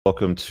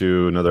Welcome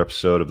to another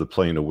episode of the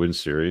Playing to Win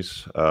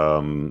series.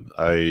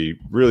 I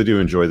really do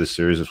enjoy this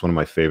series. It's one of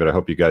my favorite. I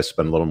hope you guys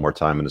spend a little more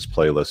time in this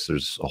playlist.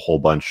 There's a whole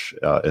bunch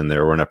in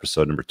there. We're on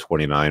episode number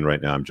 29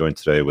 right now. I'm joined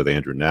today with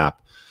Andrew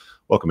Knapp.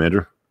 Welcome,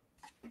 Andrew.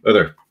 Hi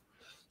there.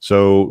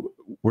 So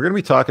we're going to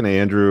be talking to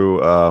Andrew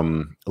a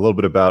little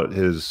bit about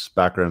his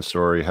background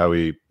story, how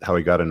he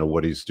got into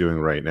what he's doing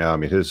right now. I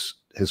mean, his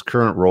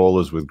current role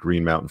is with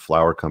Green Mountain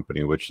Flower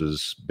Company, which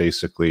is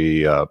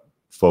basically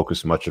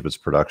focused much of its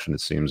production, it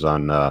seems,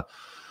 on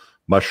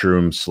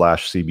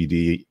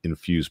mushroom/CBD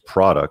infused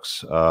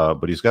products.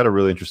 But he's got a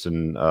really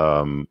interesting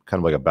kind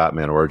of like a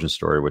Batman origin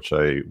story, which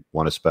I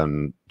want to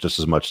spend just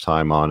as much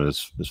time on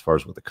as far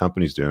as what the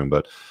company's doing.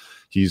 But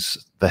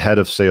he's the head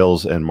of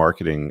sales and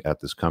marketing at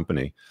this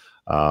company.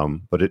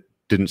 But it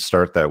didn't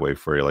start that way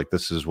for you. Like,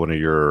 this is one of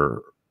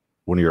your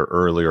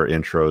earlier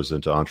intros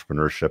into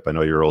entrepreneurship. I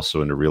know you're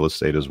also into real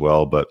estate as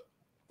well, but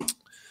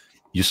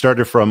you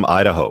started from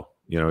Idaho.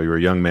 You know, you're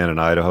a young man in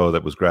Idaho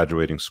that was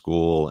graduating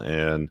school,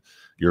 and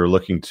you're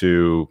looking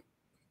to,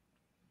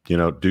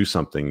 do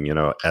something,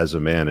 as a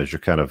man, as you're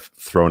kind of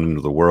thrown into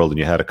the world, and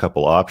you had a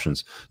couple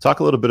options. Talk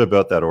a little bit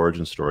about that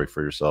origin story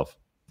for yourself.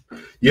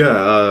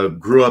 Yeah,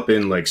 grew up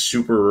in like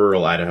super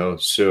rural Idaho.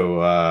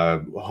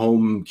 So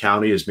home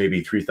county is maybe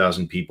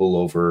 3,000 people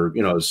over,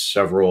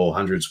 several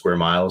hundred square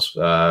miles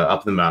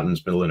up in the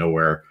mountains, middle of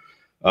nowhere.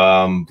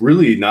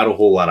 Really not a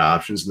whole lot of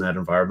options in that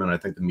environment. I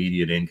think the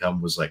median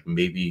income was like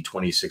maybe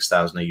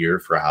 26,000 a year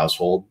for a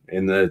household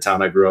in the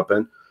town I grew up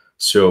in.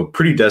 So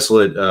pretty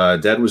desolate.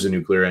 Dad was a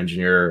nuclear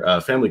engineer.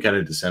 Family kind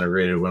of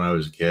disintegrated when I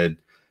was a kid,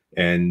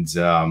 and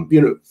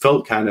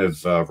felt kind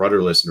of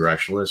rudderless and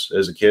directionless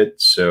as a kid.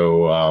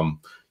 So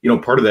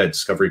part of that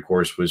discovery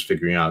course was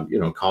figuring out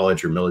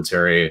college or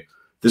military.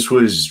 This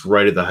was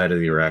right at the height of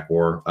the Iraq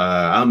War.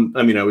 I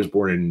was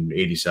born in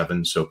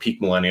 '87, so peak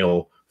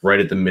millennial, right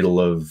at the middle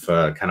of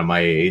kind of my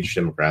age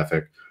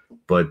demographic.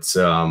 But,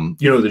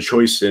 the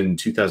choice in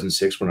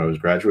 2006 when I was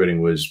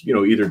graduating was,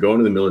 either go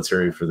into the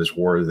military for this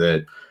war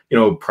that,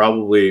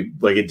 probably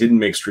like it didn't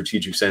make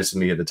strategic sense to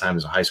me at the time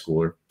as a high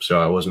schooler. So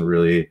I wasn't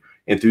really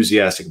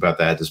enthusiastic about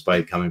that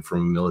despite coming from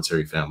a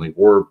military family,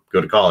 or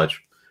go to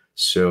college.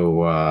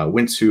 So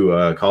went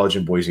to college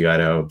in Boise,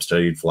 Idaho,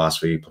 studied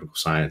philosophy, political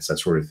science, that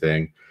sort of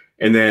thing.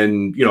 And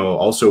then,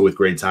 also with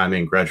great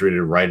timing,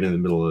 graduated right in the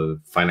middle of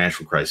the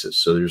financial crisis.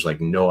 So there's like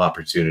no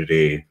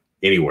opportunity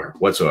anywhere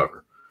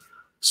whatsoever.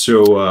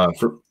 So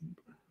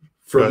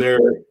from there,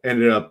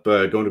 ended up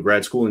going to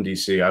grad school in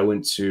DC. I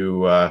went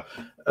to,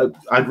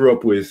 I grew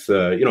up with,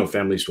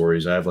 family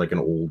stories. I have like an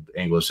old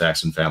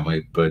Anglo-Saxon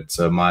family, but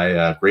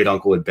my great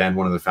uncle had been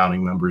one of the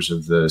founding members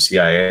of the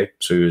CIA.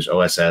 So he was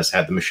OSS,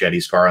 had the machete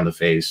scar on the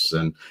face,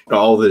 and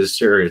all the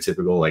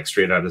stereotypical, like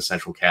straight out of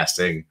Central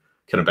Casting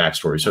kind of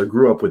backstory. So I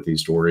grew up with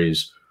these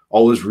stories,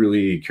 always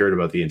really cared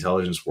about the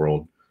intelligence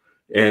world,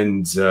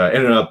 and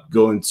ended up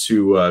going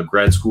to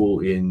grad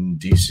school in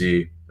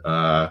DC.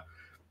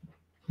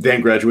 Then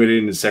graduated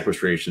into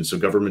sequestration, so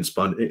government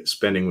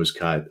spending was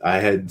cut. I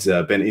had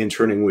been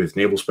interning with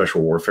Naval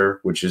Special Warfare,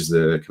 which is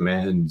the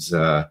command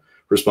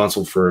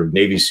responsible for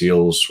Navy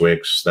SEALs,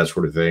 SWCS, that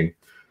sort of thing.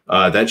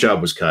 That job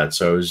was cut,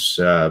 so I was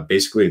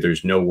basically,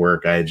 there's no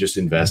work. I had just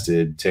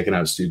invested, taken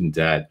out student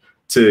debt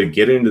to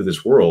get into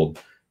this world,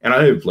 and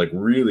I like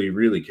really,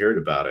 really cared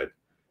about it.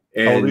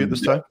 And how old were you at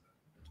this time?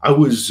 I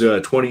was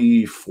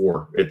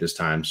 24 at this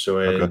time,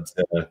 so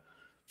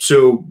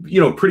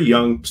pretty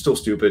young, still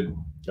stupid.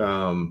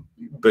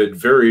 But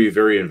very,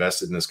 very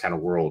invested in this kind of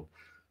world.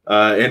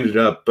 Ended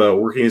up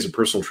working as a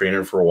personal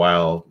trainer for a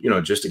while,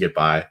 just to get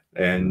by.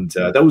 And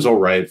that was all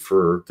right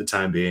for the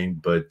time being.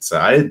 But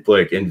I had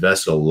like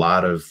invested a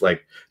lot of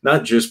like,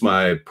 not just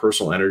my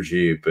personal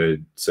energy, but,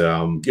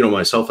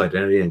 my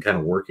self-identity and kind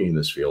of working in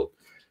this field.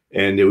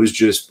 And it was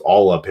just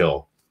all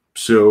uphill.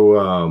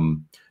 So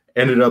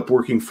ended up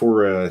working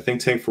for a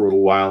think tank for a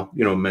little while,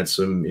 met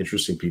some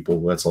interesting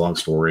people. That's a long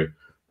story.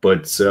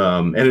 But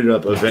ended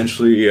up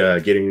eventually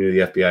getting into the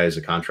FBI as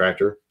a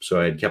contractor.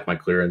 So I had kept my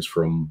clearance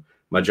from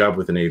my job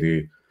with the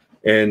Navy,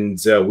 and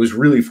was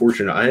really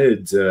fortunate. I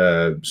had,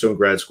 so in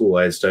grad school,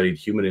 I had studied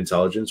human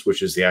intelligence,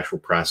 which is the actual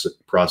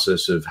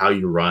process of how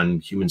you run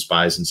human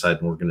spies inside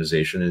an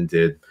organization, and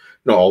did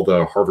all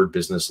the Harvard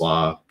business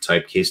law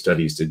type case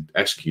studies to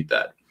execute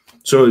that.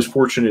 So I was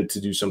fortunate to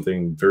do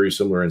something very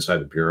similar inside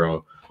the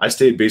Bureau. I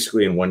stayed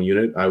basically in one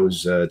unit. I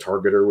was a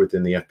targeter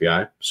within the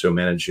FBI, so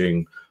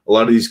managing a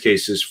lot of these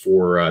cases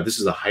for, this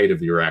is the height of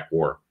the Iraq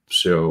War.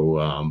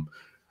 So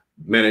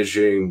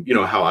managing,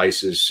 how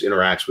ISIS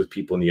interacts with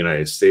people in the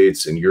United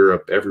States and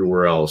Europe,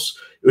 everywhere else.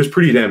 It was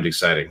pretty damn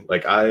exciting.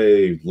 Like,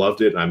 I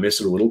loved it and I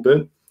miss it a little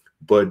bit.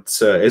 But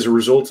as a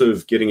result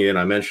of getting in,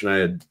 I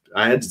mentioned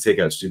I had to take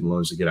out student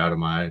loans to get out of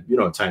my,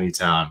 tiny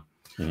town,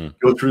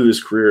 go through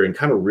this career, and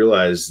kind of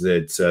realize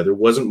that there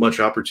wasn't much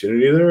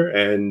opportunity there.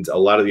 And a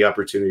lot of the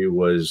opportunity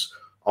was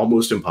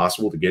almost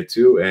impossible to get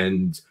to.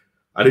 And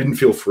I didn't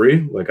feel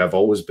free. Like, I've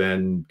always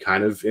been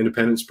kind of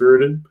independent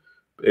spirited.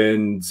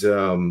 And,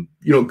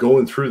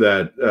 going through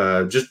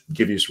that, just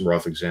give you some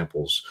rough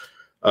examples.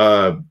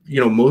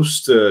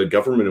 Most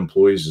government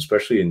employees,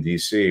 especially in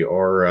DC,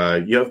 are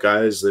you have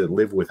guys that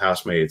live with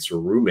housemates or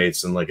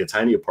roommates in like a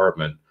tiny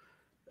apartment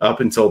up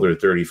until they're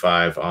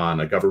 35 on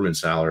a government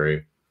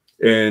salary,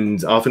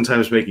 and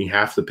oftentimes making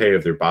half the pay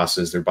of their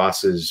bosses. Their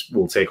bosses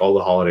will take all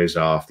the holidays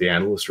off. The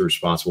analysts are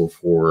responsible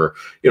for,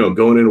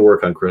 going into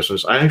work on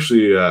Christmas. I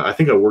actually, I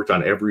think I worked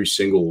on every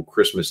single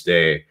Christmas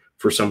day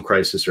for some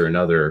crisis or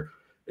another.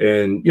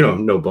 And,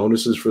 no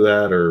bonuses for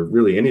that or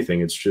really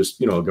anything. It's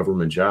just, a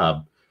government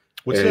job.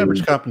 What's the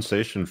average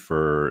compensation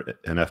for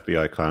an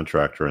FBI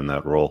contractor in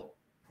that role?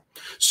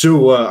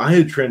 So I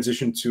had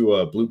transitioned to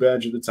a blue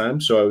badge at the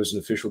time. So I was an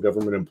official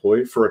government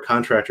employee. For a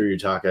contractor, you're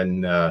talking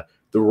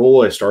the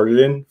role I started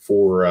in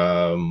for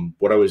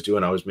what I was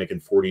doing, I was making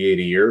 $48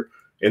 a year.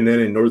 And then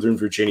in Northern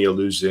Virginia,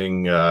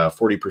 losing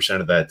 40%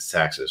 of that to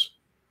taxes.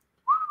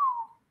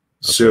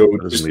 Okay, so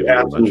just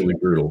absolutely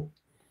brutal.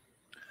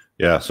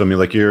 Yeah. So I mean,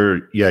 like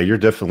you're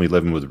definitely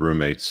living with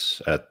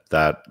roommates at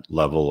that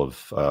level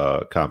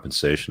of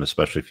compensation,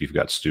 especially if you've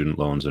got student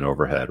loans and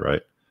overhead,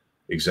 right?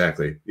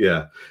 Exactly.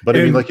 Yeah. But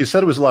I mean, like you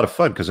said, it was a lot of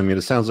fun because I mean,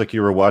 it sounds like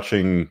you were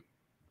watching,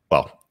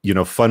 well,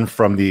 fun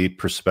from the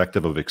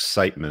perspective of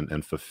excitement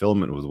and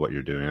fulfillment with what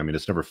you're doing. I mean,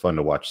 it's never fun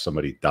to watch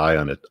somebody die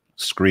on a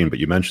screen, but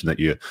you mentioned that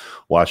you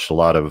watched a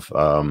lot of,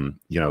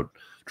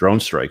 drone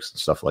strikes and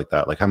stuff like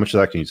that. Like how much of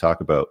that can you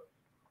talk about?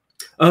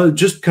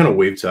 Just kind of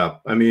wave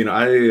top. I mean,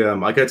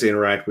 I got to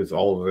interact with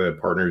all of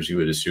the partners you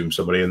would assume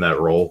somebody in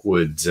that role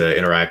would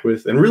interact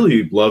with, and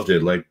really loved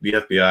it. Like the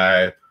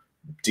FBI,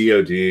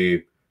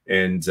 DOD,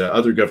 and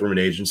other government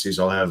agencies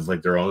all have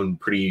like their own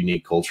pretty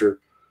unique culture.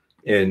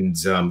 And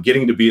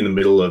getting to be in the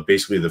middle of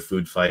basically the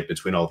food fight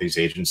between all these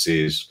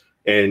agencies,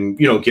 and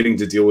getting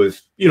to deal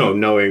with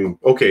knowing,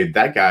 okay,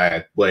 that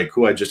guy like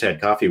who I just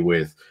had coffee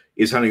with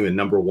is hunting the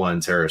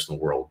 #1 terrorist in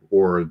the world,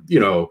 or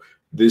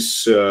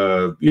this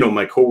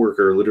my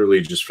coworker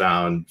literally just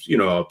found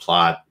a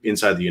plot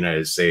inside the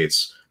United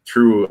States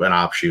through an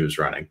op she was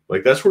running.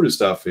 Like that sort of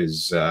stuff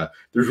is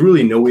there's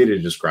really no way to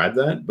describe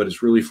that, but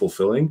it's really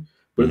fulfilling.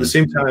 But at the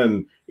same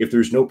time, if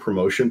there's no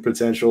promotion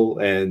potential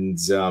and,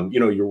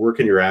 you're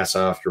working your ass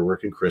off, you're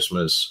working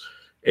Christmas,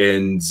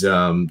 and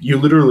you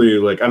literally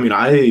like, I mean,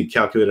 I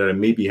calculated I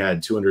maybe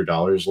had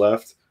 $200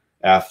 left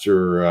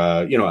after,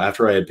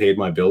 after I had paid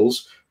my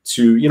bills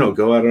to,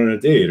 go out on a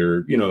date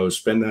or,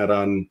 spend that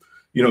on,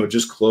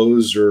 just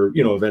clothes or,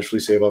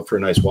 eventually save up for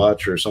a nice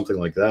watch or something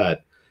like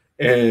that.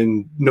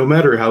 And no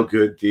matter how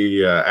good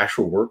the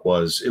actual work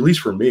was, at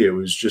least for me, it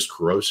was just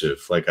corrosive.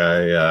 Like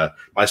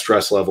my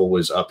stress level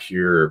was up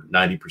here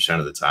 90%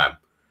 of the time,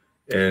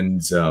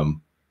 and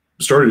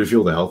started to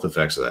feel the health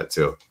effects of that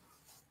too.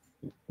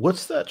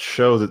 What's that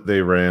show that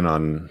they ran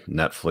on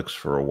Netflix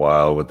for a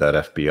while with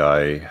that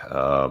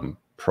FBI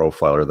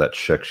profiler, that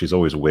chick? She's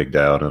always wigged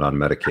out and on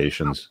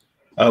medications.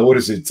 What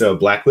is it?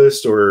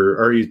 Blacklist,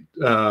 or are you?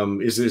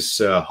 Is this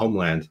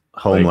Homeland?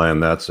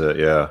 Homeland, that's it.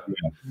 Yeah.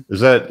 Is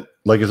that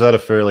a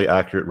fairly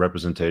accurate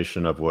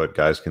representation of what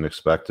guys can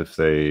expect if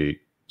they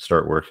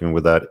start working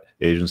with that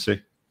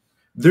agency?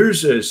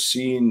 There's a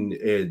scene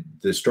at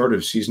the start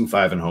of season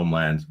 5 in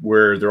Homeland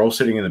where they're all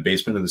sitting in the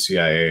basement of the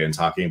CIA and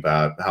talking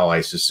about how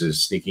ISIS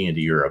is sneaking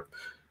into Europe.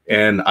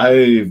 And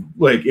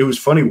it was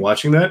funny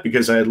watching that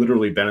because I had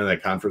literally been in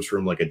that conference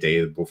room like a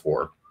day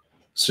before.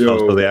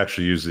 So they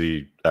actually use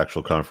the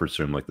actual conference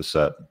room, like the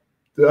set.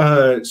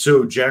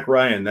 So Jack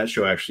Ryan, that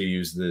show actually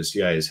used the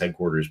CIA's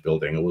headquarters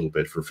building a little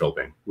bit for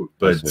filming,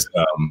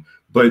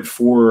 but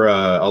for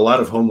a lot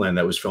of Homeland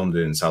that was filmed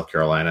in South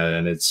Carolina,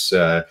 and it's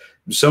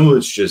some of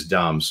it's just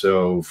dumb.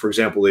 So, for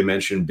example, they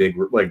mentioned big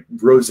like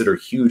roads that are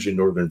huge in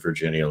Northern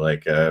Virginia,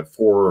 like a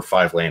 4 or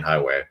 5 lane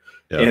highway,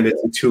 and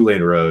it's a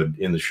 2-lane road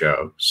in the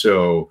show.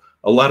 So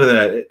a lot of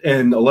that,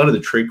 and a lot of the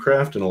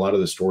tradecraft and a lot of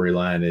the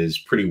storyline is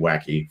pretty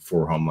wacky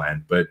for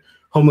Homeland, but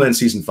Homeland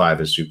season 5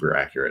 is super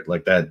accurate.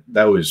 Like that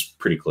was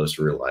pretty close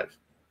to real life.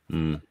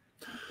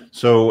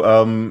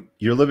 So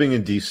you're living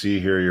in DC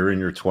here. You're in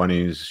your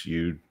 20s.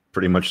 You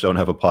pretty much don't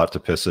have a pot to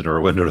piss in or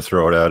a window to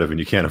throw it out of, and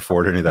you can't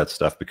afford any of that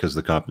stuff because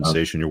of the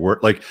compensation. You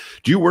work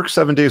do you work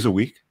 7 days a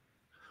week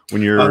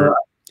when you're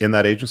in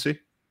that agency?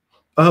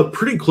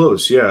 Pretty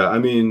close. Yeah. I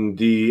mean,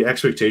 the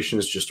expectation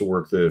is just to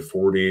work the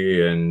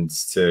 40 and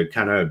to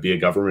kind of be a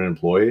government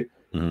employee.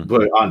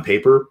 But on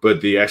paper,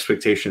 but the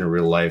expectation in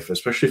real life,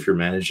 especially if you're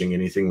managing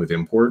anything with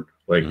import,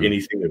 like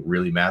anything that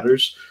really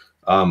matters,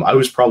 I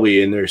was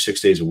probably in there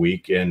 6 days a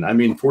week. And I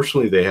mean,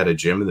 fortunately, they had a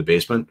gym in the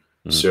basement.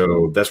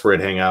 So that's where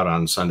I'd hang out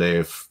on Sunday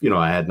if,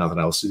 I had nothing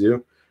else to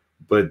do.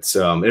 But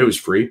it was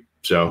free.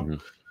 So,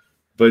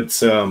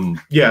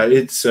 yeah,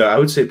 it's, I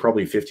would say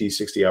probably 50,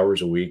 60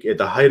 hours a week at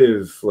the height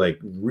of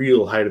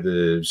real height of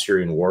the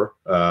Syrian war.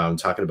 I'm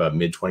talking about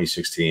mid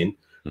 2016,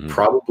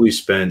 probably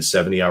spent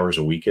 70 hours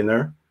a week in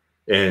there.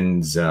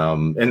 And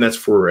that's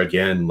for,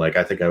 again,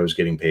 I think I was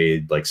getting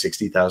paid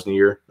 $60,000 a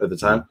year at the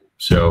time.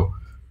 So,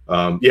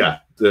 yeah,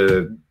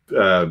 the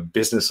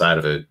business side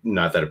of it,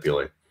 not that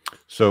appealing.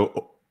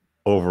 So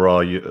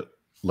overall,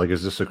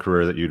 is this a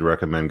career that you'd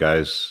recommend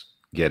guys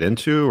get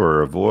into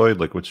or avoid?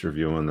 What's your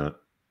view on that?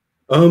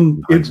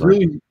 It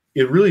really,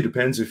 It really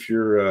depends if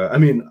you're, I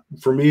mean,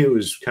 for me, it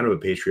was kind of a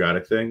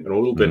patriotic thing and a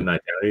little bit an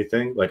identity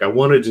thing. Like I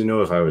wanted to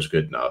know if I was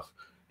good enough.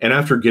 And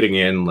after getting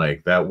in,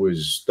 like that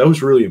was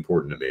really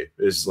important to me,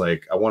 is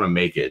like, I want to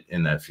make it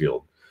in that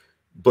field.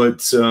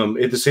 But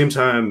at the same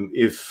time,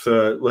 if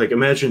like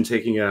imagine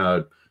taking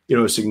out,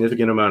 a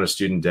significant amount of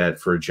student debt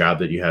for a job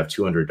that you have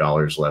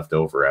 $200 left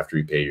over after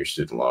you pay your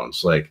student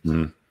loans. Like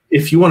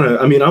if you want to,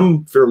 I mean,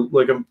 I'm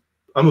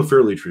a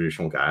fairly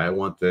traditional guy. I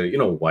want the,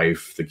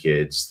 wife, the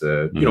kids,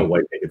 the,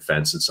 white picket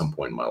fence at some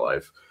point in my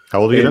life.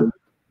 How old are you now?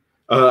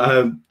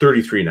 I'm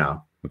 33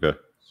 now. Okay.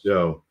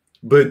 So,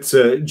 but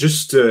and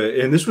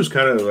this was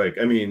kind of like,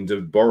 I mean,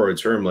 to borrow a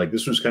term, like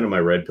this was kind of my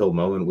red pill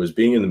moment, was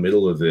being in the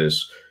middle of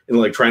this and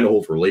like trying to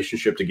hold a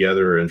relationship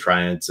together and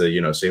trying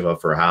to, save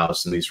up for a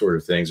house and these sort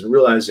of things, and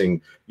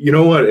realizing, you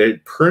know what,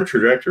 at current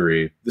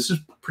trajectory, this is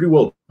pretty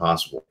well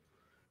possible.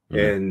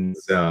 And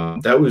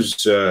that was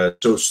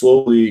so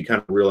slowly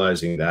kind of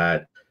realizing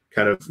that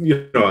kind of,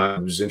 I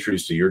was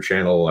introduced to your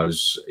channel. I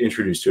was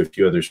introduced to a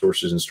few other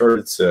sources and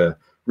started to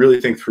really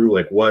think through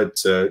like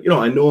what,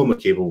 I know I'm a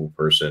capable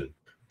person,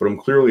 but I'm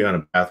clearly on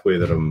a pathway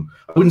that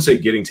I wouldn't say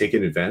getting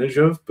taken advantage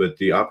of, but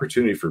the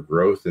opportunity for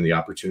growth and the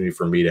opportunity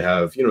for me to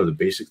have, the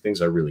basic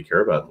things I really care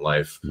about in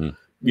life.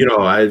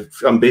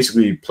 I'm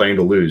basically playing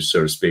to lose,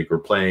 so to speak, or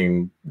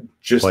playing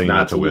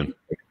not to win.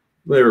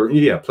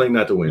 Playing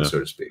not to win, so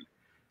to speak.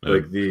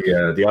 Like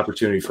the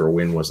opportunity for a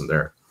win wasn't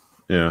there.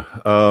 Yeah.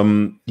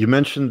 You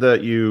mentioned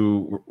that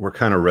you were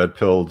kind of red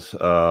pilled,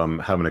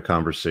 having a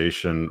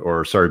conversation,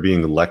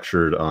 being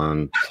lectured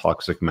on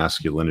toxic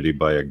masculinity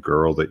by a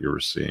girl that you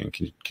were seeing.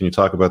 Can you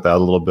talk about that a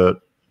little bit?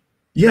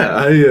 Yeah.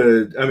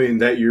 I mean,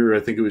 that year, I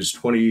think it was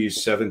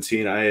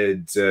 2017, I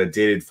had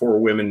dated 4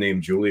 women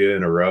named Julia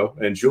in a row,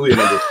 and Julia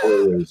number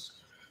 4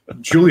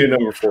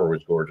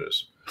 was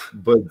gorgeous.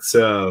 But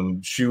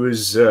she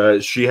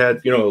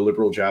had, a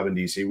liberal job in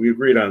DC. We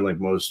agreed on like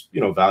most,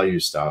 value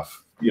stuff,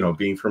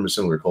 being from a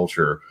similar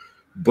culture.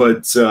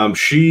 But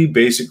she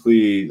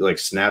basically like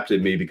snapped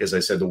at me because I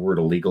said the word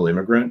illegal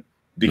immigrant,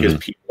 because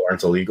people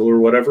aren't illegal or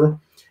whatever.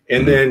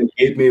 And then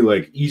gave me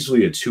like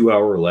easily a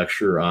 2-hour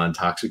lecture on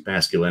toxic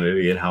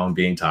masculinity and how I'm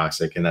being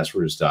toxic and that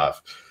sort of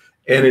stuff.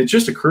 And it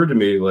just occurred to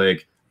me,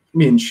 like, I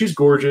mean, she's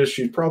gorgeous.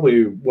 She's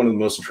probably one of the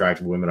most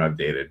attractive women I've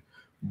dated,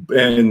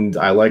 and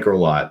I like her a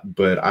lot,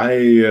 but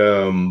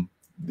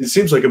it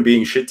seems like I'm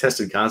being shit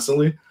tested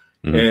constantly.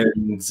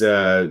 And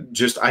I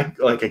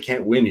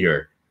can't win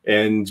here.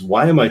 And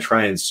why am I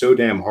trying so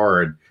damn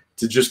hard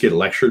to just get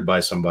lectured by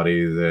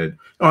somebody that,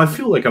 I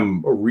feel like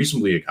I'm a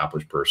reasonably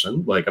accomplished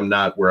person. Like I'm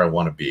not where I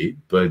want to be,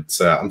 but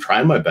I'm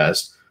trying my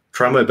best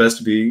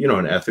to be,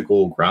 an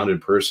ethical,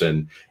 grounded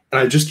person. And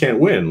I just can't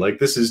win. Like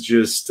this is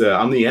just,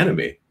 I'm the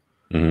enemy.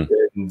 And,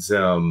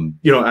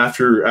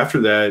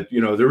 after that,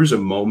 there was a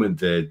moment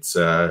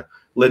that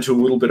led to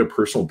a little bit of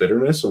personal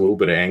bitterness, a little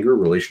bit of anger.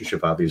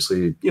 Relationship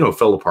obviously,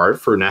 fell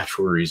apart for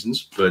natural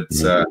reasons. But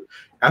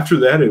after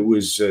that, it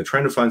was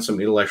trying to find some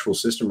intellectual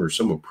system or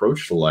some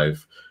approach to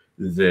life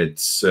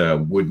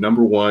that would,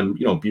 number one,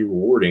 be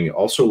rewarding,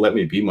 also let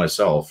me be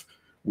myself,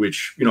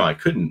 which, I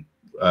couldn't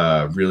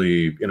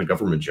really in a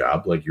government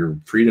job. Like your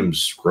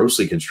freedom's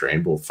grossly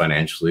constrained, both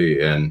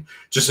financially and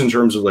just in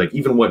terms of like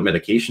even what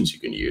medications you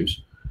can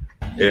use.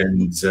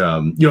 And,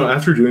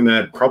 after doing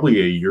that, probably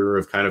a year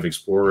of kind of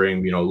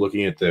exploring,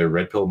 looking at the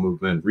red pill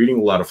movement, reading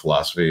a lot of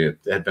philosophy. I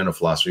had been a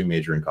philosophy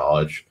major in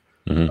college,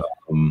 and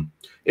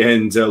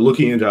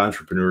looking into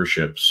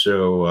entrepreneurship.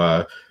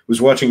 So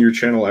was watching your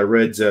channel. I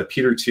read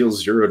Peter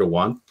Thiel's 0 to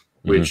 1,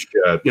 which,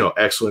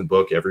 excellent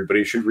book.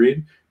 Everybody should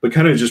read, but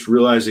kind of just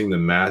realizing the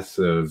math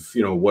of,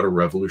 what a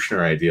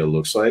revolutionary idea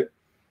looks like.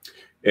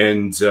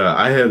 And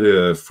I had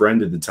a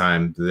friend at the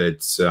time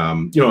that,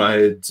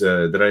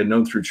 that I had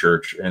known through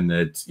church and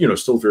that,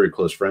 still very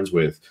close friends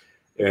with.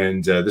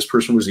 And this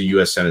person was a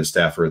U.S. Senate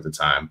staffer at the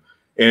time.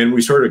 And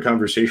we started a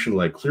conversation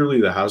like,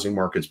 clearly the housing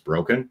market's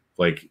broken.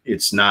 Like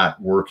it's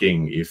not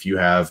working if you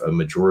have a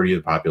majority of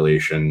the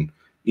population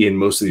in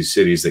most of these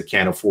cities that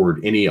can't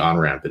afford any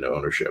on-ramp into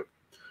ownership.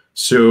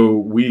 So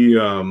we,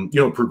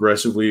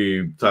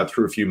 progressively thought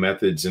through a few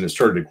methods, and it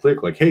started to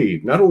click like, hey,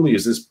 not only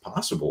is this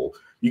possible,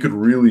 you could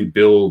really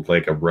build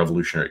like a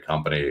revolutionary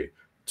company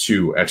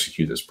to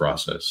execute this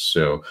process.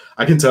 So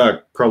I can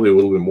talk probably a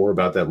little bit more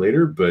about that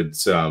later, but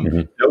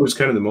that was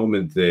kind of the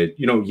moment that,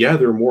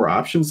 there are more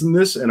options than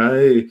this. And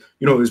I,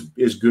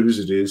 as good as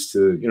it is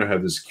to,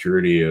 have the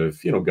security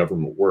of,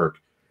 government work,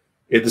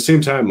 at the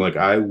same time, like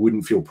I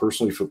wouldn't feel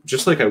personally,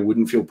 just like I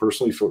wouldn't feel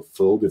personally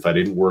fulfilled if I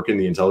didn't work in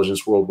the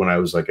intelligence world when I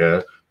was like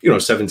a,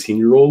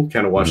 17-year-old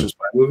kind of watching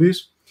spy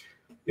movies.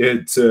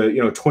 At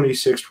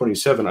 26,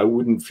 27, I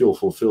wouldn't feel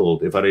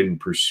fulfilled if I didn't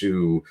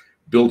pursue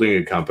building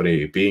a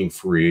company, being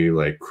free,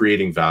 like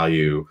creating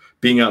value,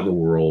 being out in the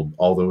world,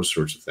 all those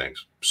sorts of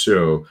things.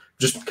 So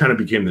just kind of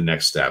became the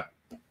next step.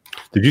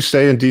 Did you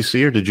stay in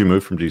DC or did you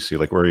move from DC?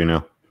 Like, where are you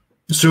now?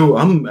 So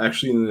I'm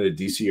actually in the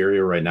DC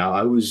area right now.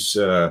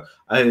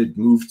 I had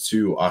moved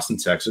to Austin,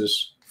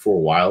 Texas for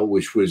a while,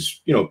 which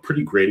was,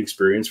 pretty great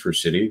experience for a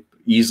city,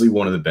 easily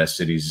one of the best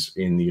cities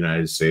in the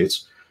United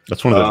States.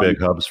 That's one of the big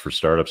hubs for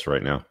startups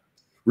right now.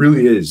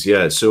 Really is,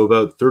 yeah. So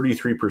about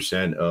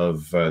 33%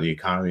 of the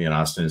economy in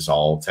Austin is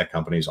all tech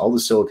companies. All the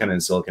Silicon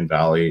and Silicon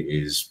Valley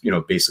is,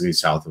 basically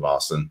south of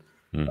Austin.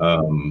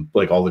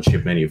 Like all the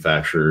chip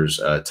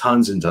manufacturers,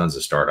 tons and tons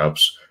of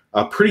startups.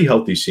 A pretty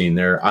healthy scene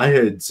there. I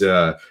had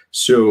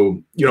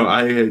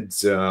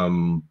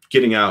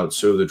getting out.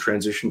 So the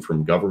transition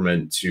from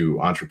government to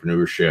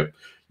entrepreneurship,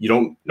 you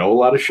don't know a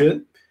lot of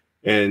shit,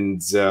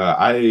 and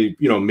I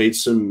made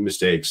some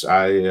mistakes.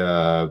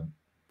 I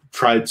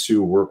tried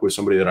to work with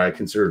somebody that I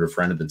considered a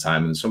friend at the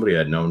time and somebody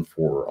I'd known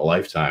for a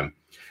lifetime,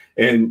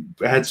 and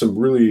had some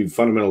really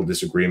fundamental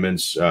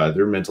disagreements.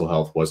 Their mental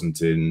health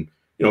wasn't in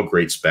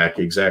great spec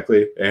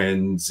exactly,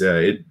 and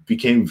it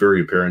became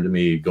very apparent to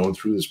me going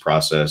through this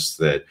process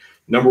that,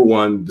 number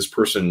one, this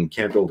person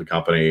can't build a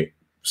company,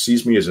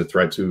 sees me as a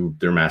threat to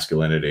their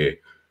masculinity,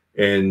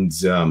 and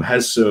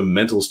has some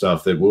mental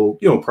stuff that will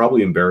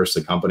probably embarrass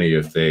the company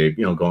if they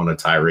go on a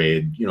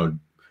tirade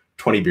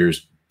 20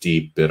 beers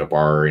deep at a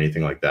bar or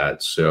anything like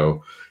that.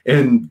 So,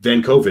 and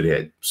then COVID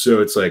hit.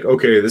 So it's like,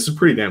 okay, this is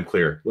pretty damn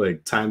clear.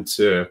 Like, time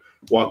to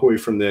walk away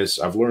from this.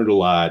 I've learned a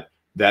lot.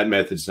 That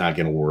method's not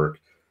going to work.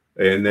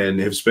 And then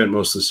have spent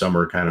most of the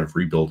summer kind of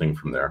rebuilding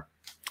from there.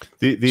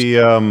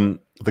 The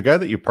guy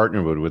that you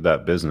partnered with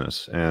that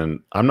business,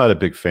 and I'm not a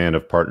big fan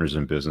of partners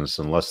in business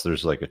unless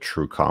there's like a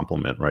true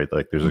complement, right?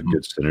 Like there's a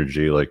good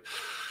synergy. Like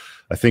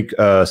I think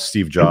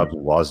Steve Jobs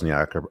and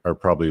Wozniak are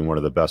probably one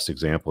of the best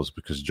examples,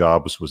 because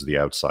Jobs was the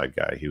outside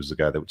guy. He was the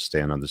guy that would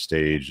stand on the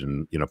stage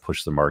and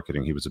push the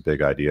marketing. He was a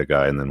big idea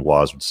guy, and then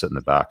Woz would sit in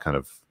the back, kind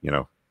of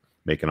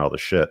making all the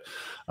shit.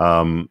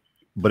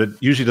 But it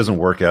usually doesn't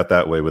work out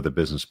that way with a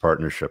business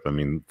partnership. I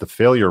mean, the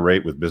failure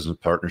rate with business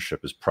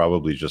partnership is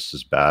probably just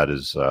as bad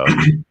as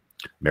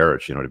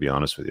marriage, to be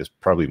honest with you. It's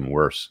probably even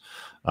worse.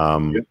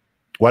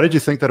 Why did you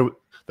think that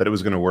it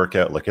was going to work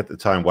out? Like at the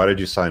time, why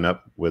did you sign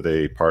up with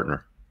a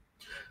partner?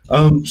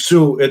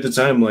 So at the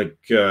time, like,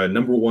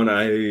 number one,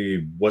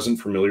 I wasn't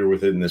familiar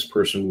with it, and this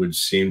person would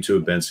seem to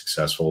have been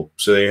successful.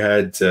 So they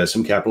had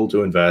some capital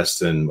to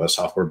invest and a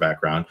software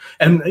background.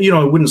 And,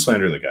 I wouldn't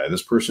slander the guy.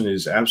 This person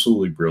is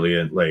absolutely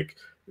brilliant. Like,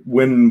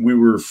 when we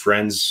were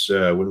friends,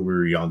 when we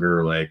were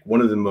younger, like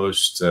one of the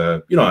most,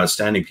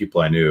 outstanding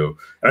people I knew.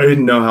 I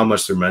didn't know how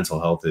much their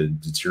mental health had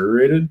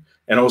deteriorated.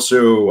 And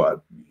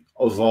also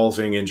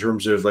evolving in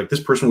terms of, like, this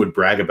person would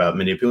brag about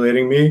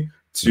manipulating me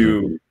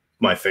to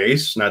my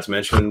face, not to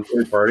mention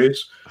third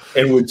parties,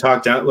 and would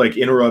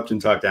interrupt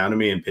and talk down to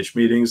me in pitch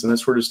meetings and that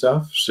sort of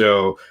stuff.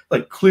 So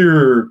like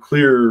clear.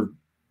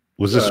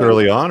 Was this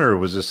early on, or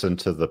was this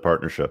into the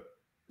partnership?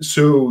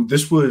 So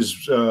this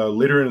was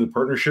later in the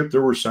partnership.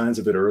 There were signs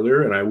of it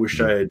earlier, and I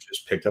wish I had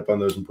just picked up on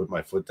those and put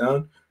my foot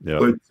down. Yep.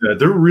 But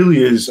there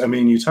really is. I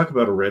mean, you talk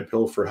about a red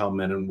pill for how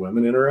men and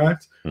women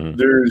interact.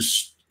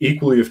 There's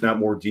equally, if not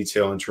more,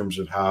 detail in terms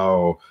of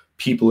how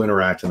people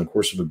interact in the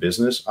course of a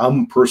business.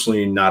 I'm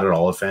personally not at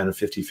all a fan of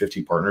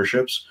 50-50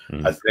 partnerships.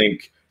 I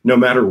think no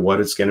matter what,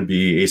 it's going to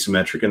be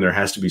asymmetric, and there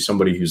has to be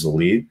somebody who's the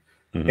lead.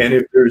 And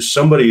if there's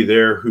somebody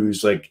there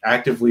who's like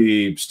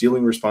actively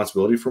stealing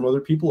responsibility from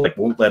other people, like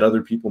won't let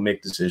other people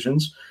make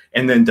decisions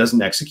and then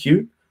doesn't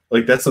execute,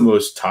 like that's the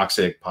most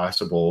toxic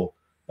possible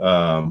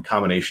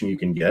combination you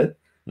can get.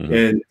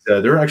 And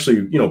there are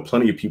actually,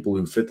 plenty of people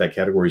who fit that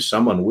category,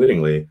 some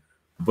unwittingly,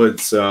 but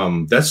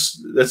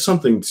that's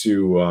something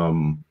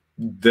to,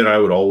 that I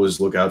would always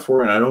look out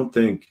for. And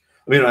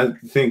I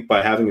think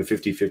by having a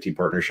 50-50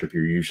 partnership,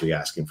 you're usually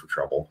asking for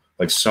trouble.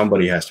 Like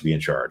somebody has to be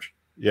in charge.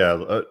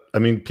 Yeah. I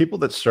mean, people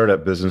that start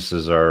up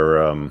businesses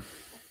are,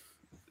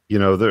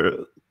 they're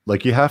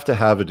like, you have to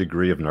have a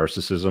degree of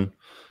narcissism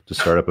to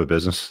start up a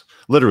business.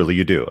 Literally,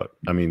 you do.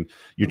 I mean,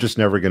 you're just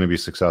never going to be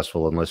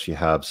successful unless you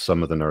have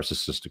some of the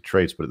narcissistic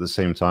traits. But at the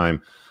same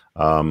time,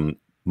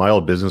 my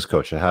old business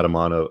coach, I had him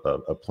on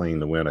a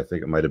Playing to Win. I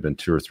think it might have been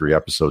 2 or 3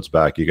 episodes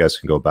back. You guys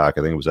can go back.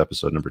 I think it was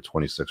episode number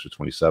 26 or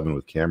 27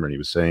 with Cameron. He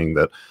was saying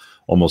that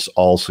almost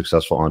all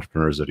successful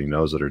entrepreneurs that he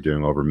knows that are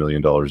doing over $1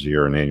 million a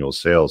year in annual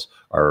sales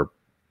are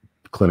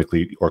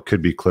clinically or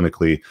could be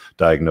clinically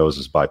diagnosed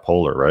as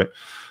bipolar, right?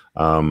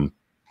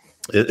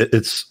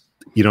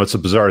 It's a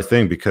bizarre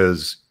thing,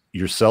 because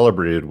you're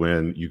celebrated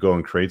when you go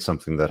and create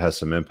something that has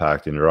some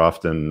impact, and you're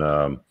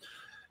often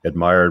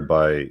admired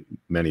by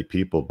many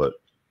people, but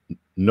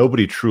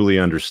nobody truly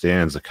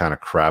understands the kind of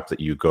crap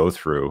that you go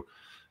through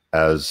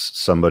as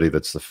somebody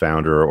that's the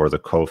founder or the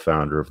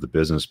co-founder of the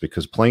business,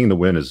 because Playing to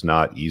Win is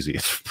not easy.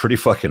 It's pretty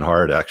fucking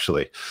hard,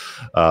 actually.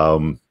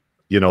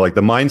 Like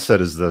the mindset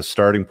is the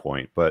starting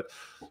point. But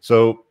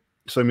so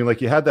I mean,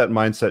 like you had that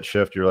mindset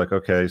shift. You're like,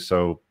 okay,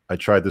 so I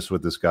tried this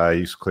with this guy.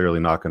 He's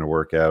clearly not going to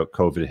work out.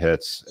 COVID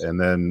hits. And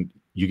then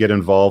you get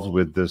involved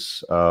with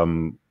this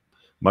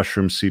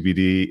mushroom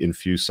CBD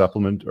infused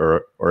supplement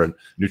or a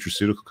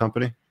nutraceutical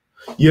company.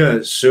 Yeah.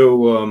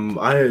 So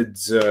I had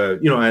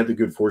the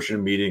good fortune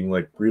of meeting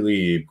like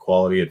really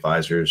quality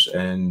advisors,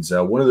 and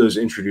one of those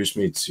introduced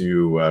me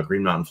to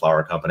Green Mountain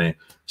Flower Company.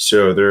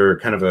 So they're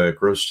kind of a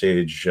growth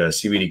stage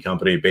CBD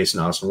company based in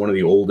Austin, one of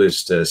the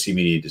oldest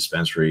CBD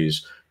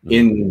dispensaries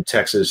in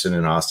Texas and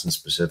in Austin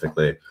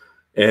specifically.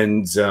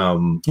 And,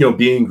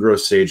 being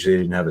growth stage, they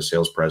didn't have a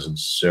sales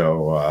presence.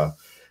 So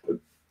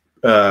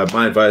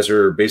my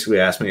advisor basically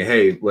asked me,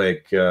 hey,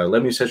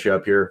 let me set you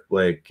up here.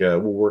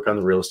 We'll work on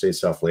the real estate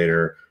stuff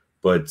later.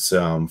 But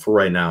for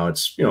right now,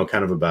 it's,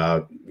 kind of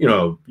about,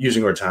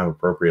 using our time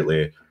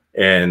appropriately.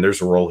 And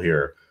there's a role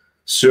here.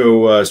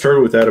 So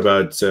started with that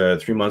about 3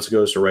 months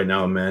ago. So right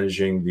now I'm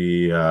managing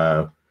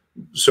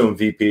I'm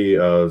VP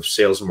of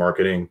sales and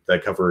marketing.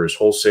 That covers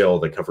wholesale,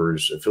 that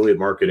covers affiliate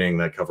marketing,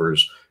 that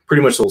covers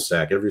pretty much the whole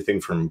stack,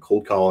 everything from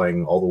cold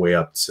calling all the way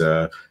up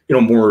to,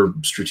 more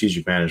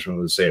strategic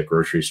management, let's say a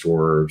grocery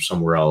store or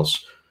somewhere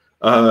else.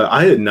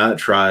 I had not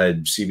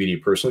tried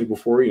CBD personally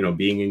before,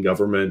 being in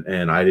government,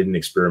 and I didn't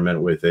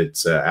experiment with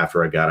it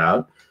after I got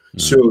out.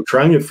 So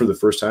trying it for the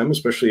first time,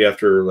 especially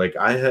after,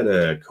 I had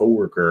a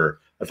coworker,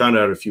 I found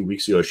out a few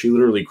weeks ago, she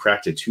literally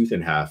cracked a tooth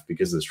in half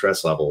because of the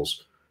stress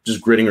levels,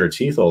 just gritting her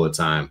teeth all the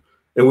time.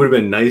 It would have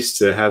been nice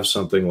to have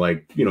something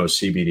like,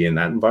 CBD in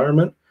that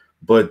environment.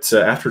 But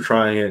after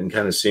trying it and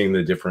kind of seeing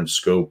the different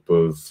scope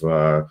of,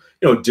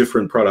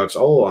 different products,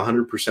 all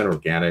 100%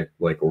 organic,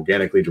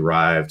 organically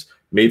derived,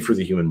 made for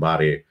the human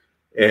body,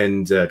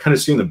 and kind of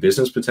seeing the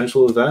business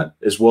potential of that,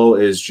 as well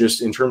as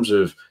just in terms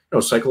of,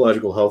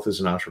 psychological health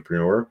as an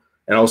entrepreneur,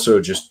 and also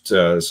just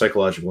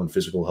psychological and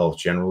physical health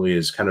generally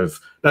is kind of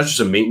not just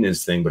a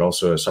maintenance thing, but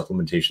also a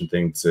supplementation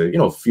thing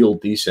to, feel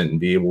decent and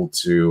be able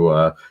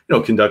to,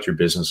 conduct your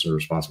business in a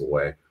responsible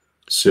way.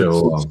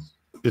 So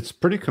it's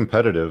pretty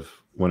competitive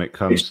when it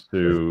comes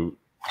to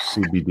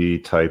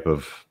CBD type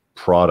of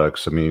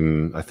products. I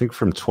mean, I think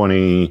from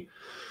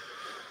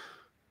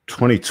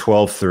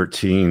 2012,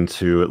 13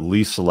 to at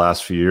least the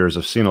last few years,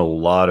 I've seen a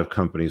lot of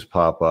companies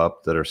pop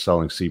up that are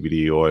selling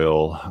CBD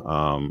oil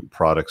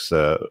products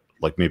that,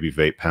 like maybe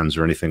vape pens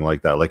or anything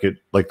like that.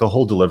 Like the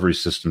whole delivery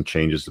system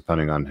changes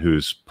depending on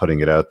who's putting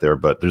it out there,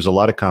 but there's a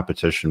lot of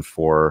competition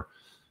for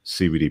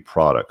CBD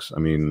products. I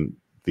mean,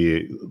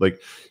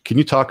 can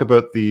you talk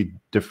about the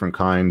different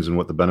kinds and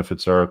what the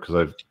benefits are?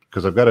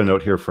 Because I've got a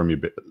note here from you.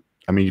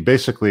 I mean, you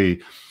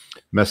basically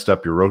messed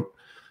up your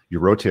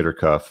rotator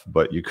cuff,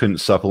 but you couldn't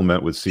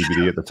supplement with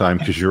CBD at the time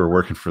because you were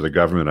working for the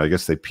government. I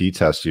guess they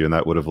P-test you, and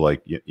that would have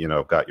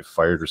got you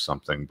fired or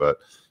something. But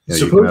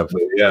you can have,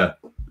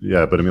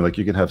 yeah. But I mean,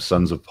 you can have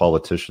sons of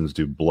politicians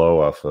do blow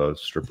off a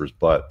stripper's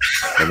butt,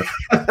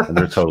 and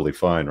they're totally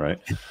fine, right?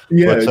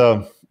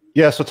 Yeah.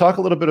 But so talk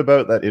a little bit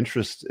about that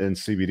interest in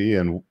CBD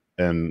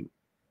and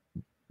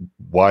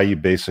why you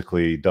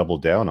basically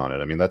doubled down on it.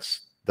 I mean,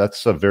 that's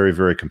a very,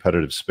 very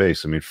competitive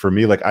space. I mean, for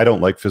me, I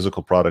don't like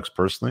physical products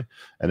personally,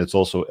 and it's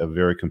also a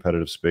very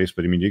competitive space.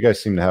 But I mean, you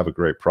guys seem to have a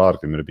great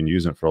product. I mean, I've been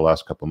using it for the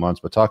last couple of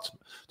months. But talk to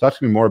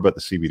me more about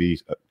the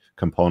CBD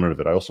component of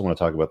it. I also want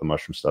to talk about the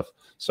mushroom stuff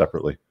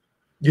separately.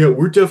 Yeah,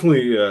 we're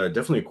definitely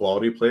a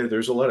quality play.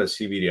 There's a lot of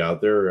CBD out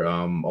there.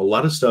 A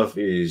lot of stuff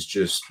is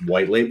just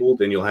white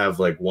labeled, and you'll have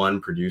one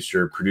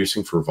producer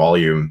producing for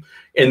volume,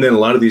 and then a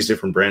lot of these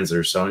different brands that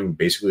are selling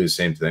basically the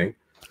same thing.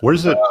 Where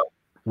does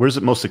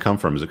it mostly come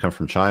from? Does it come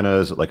from China?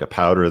 Is it like a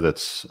powder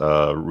that's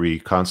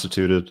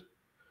reconstituted?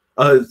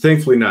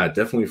 Thankfully not.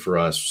 Definitely for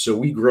us. So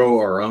we grow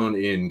our own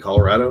in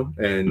Colorado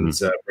and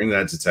bring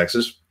that to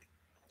Texas.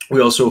 We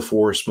also,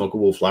 for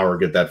smokable flower,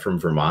 get that from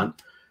Vermont.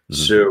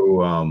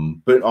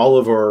 So, but all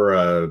of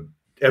our,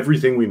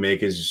 everything we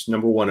make is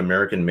number one,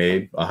 American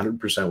made,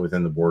 100%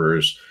 within the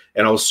borders.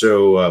 And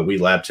also we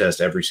lab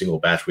test every single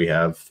batch we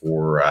have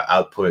for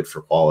output,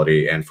 for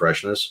quality and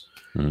freshness.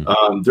 There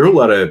are a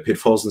lot of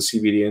pitfalls in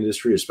the CBD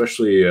industry,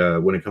 especially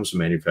when it comes to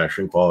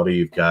manufacturing quality.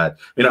 You've got,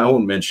 I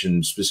won't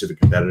mention specific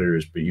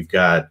competitors, but you've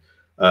got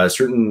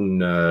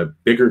certain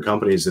bigger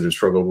companies that have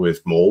struggled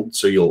with mold.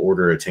 So you'll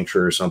order a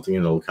tincture or something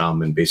and it'll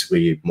come and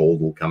basically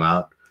mold will come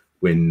out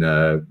when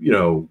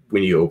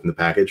you open the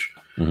package.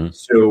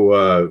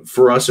 So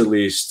for us, at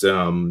least,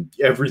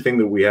 everything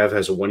that we have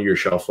has a 1-year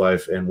shelf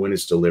life. And when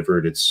it's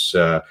delivered, it's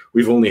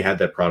we've only had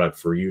that product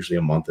for usually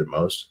a month at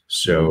most.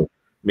 So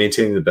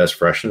maintaining the best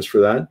freshness for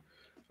that.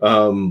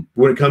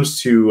 When it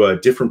comes to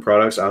different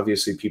products,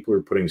 obviously people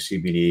are putting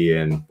CBD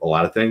in a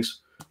lot of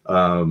things.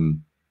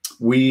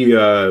 We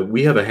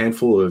have a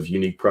handful of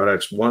unique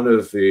products. One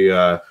of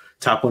the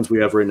top ones we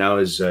have right now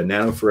is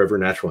Nano Forever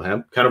Natural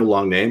Hemp, kind of a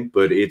long name,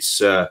 but it's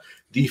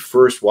the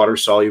first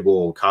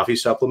water-soluble coffee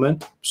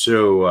supplement.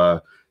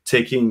 So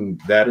taking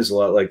that is a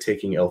lot like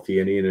taking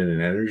L-theanine in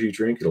an energy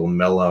drink. It'll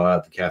mellow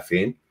out the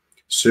caffeine.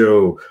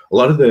 So a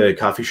lot of the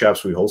coffee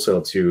shops we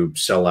wholesale to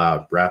sell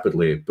out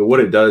rapidly. But what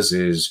it does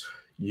is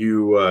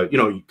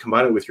you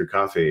combine it with your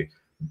coffee,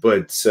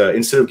 but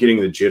instead of getting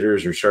the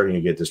jitters or starting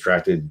to get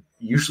distracted,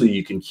 usually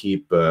you can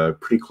keep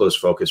pretty close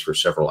focus for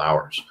several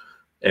hours.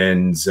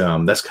 And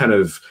that's kind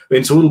of,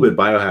 it's a little bit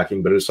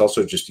biohacking, but it's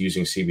also just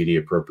using CBD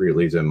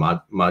appropriately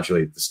to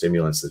modulate the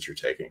stimulants that you're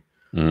taking.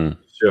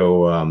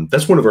 So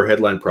that's one of our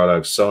headline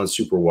products, selling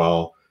super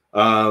well.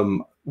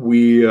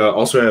 We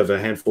also have a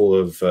handful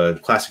of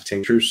classic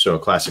tinctures, so a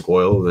classic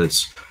oil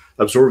that's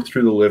absorbed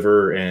through the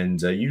liver,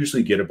 and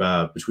usually get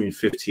about between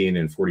 15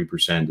 and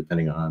 40%,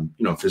 depending on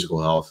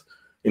physical health.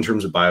 in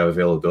terms of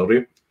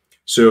bioavailability.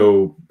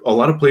 So a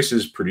lot of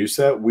places produce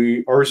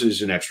that. Ours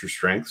is an extra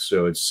strength,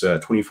 so it's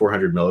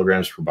 2,400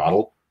 milligrams per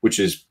bottle, which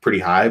is pretty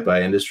high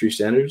by industry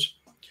standards.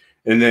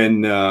 And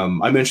then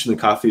I mentioned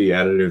the coffee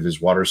additive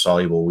is water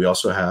soluble. We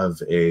also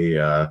have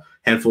a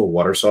handful of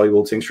water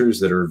soluble tinctures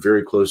that are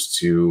very close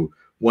to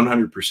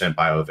 100%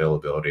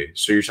 bioavailability.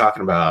 So you're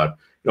talking about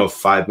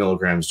 5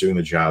 milligrams doing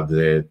the job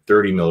that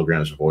 30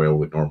 milligrams of oil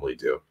would normally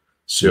do.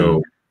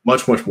 So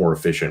much more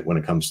efficient when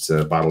it comes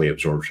to bodily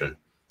absorption.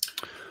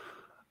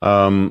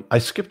 I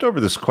skipped over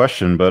this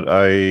question, but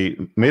I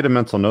made a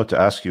mental note to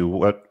ask you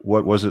what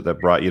was it that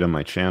brought you to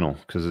my channel?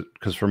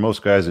 Because for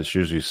most guys, it's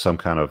usually some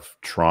kind of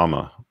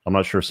trauma. I'm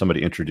not sure if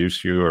somebody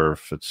introduced you or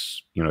if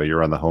it's,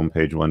 you're on the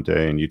homepage one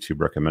day and YouTube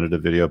recommended a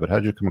video, but how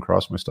did you come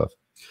across my stuff?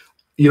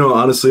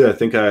 Honestly, I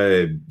think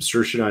I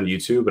searched it on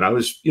YouTube, and I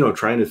was,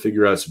 trying to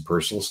figure out some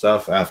personal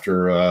stuff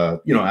after a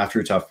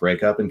tough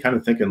breakup, and kind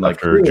of thinking like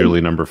after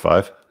Julie number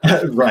 5.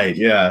 Right.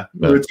 Yeah.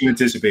 To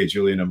anticipate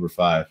Julie number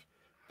 5.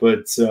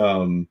 But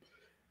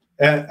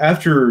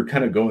after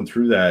kind of going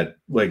through that,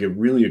 like, it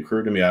really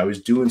occurred to me I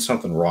was doing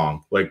something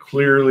wrong. Like,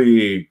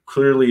 clearly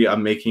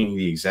I'm making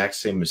the exact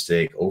same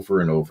mistake over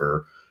and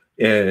over.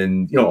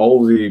 And,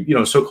 all of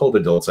the, so-called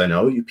adults I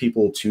know, you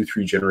people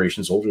 2-3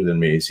 generations older than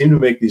me, seem to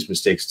make these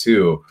mistakes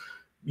too.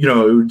 It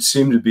would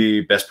seem to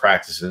be best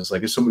practices.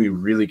 Like, if somebody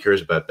really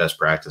cares about best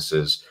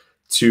practices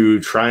to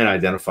try and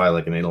identify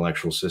like an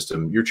intellectual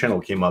system, your channel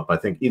came up, I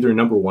think, either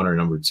number 1 or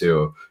number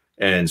 2,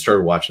 and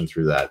started watching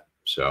through that.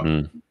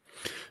 So,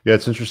 yeah,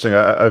 it's interesting.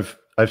 I've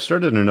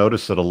started to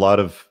notice that a lot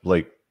of,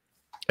 like,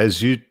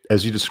 as you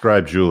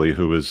described Julie,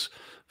 who is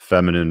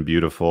feminine,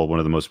 beautiful, one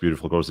of the most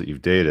beautiful girls that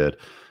you've dated,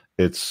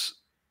 it's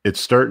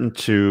starting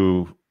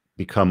to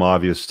become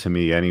obvious to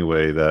me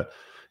anyway that,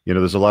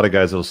 there's a lot of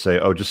guys that'll say,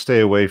 oh, just stay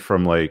away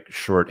from like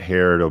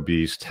short-haired,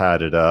 obese,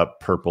 tatted up,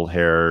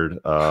 purple-haired,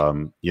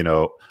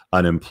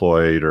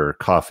 unemployed or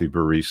coffee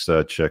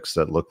barista chicks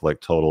that look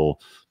like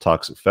total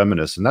toxic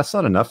feminists. And that's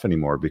not enough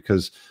anymore,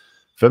 because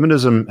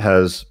feminism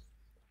has,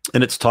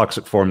 in its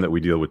toxic form that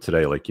we deal with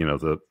today, like,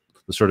 the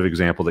sort of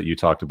example that you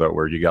talked about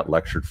where you got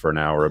lectured for an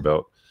hour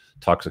about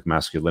toxic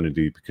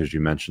masculinity because you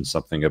mentioned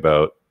something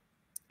about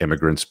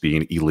immigrants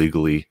being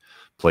illegally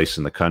placed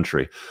in the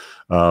country.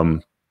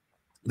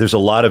 There's a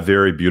lot of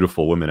very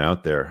beautiful women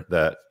out there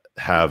that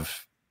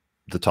have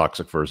the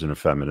toxic version of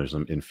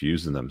feminism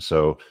infused in them.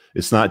 So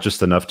it's not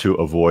just enough to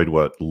avoid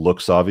what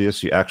looks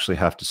obvious. You actually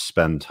have to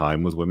spend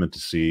time with women to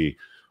see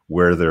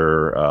where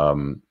their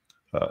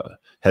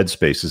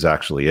headspace is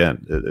actually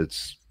in.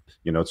 It's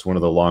one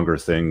of the longer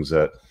things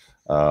that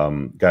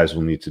guys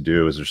will need to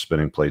do as they're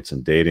spinning plates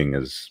and dating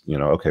is,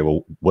 okay,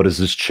 well, what is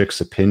this chick's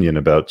opinion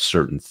about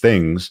certain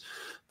things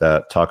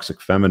that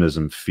toxic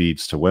feminism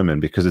feeds to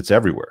women? Because it's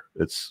everywhere.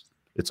 It's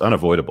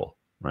unavoidable,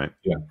 right?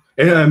 Yeah.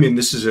 And I mean,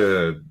 this is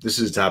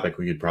a topic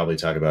we could probably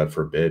talk about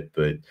for a bit,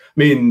 but I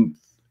mean,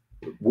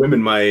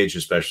 women my age,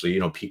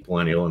 especially, peak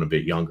millennial and a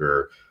bit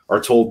younger,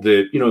 are told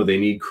that, they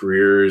need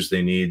careers,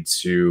 they need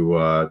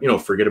to,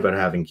 forget about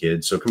having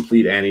kids. So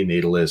complete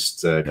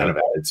antinatalist kind of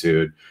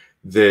attitude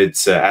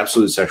that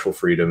absolute sexual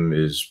freedom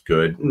is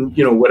good. And,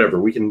 whatever,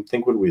 we can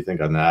think what we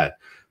think on that.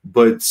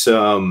 But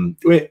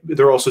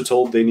they're also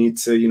told they need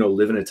to,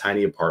 live in a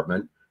tiny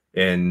apartment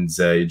and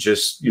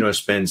just,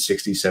 spend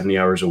 60, 70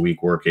 hours a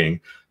week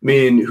working. I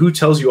mean, who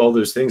tells you all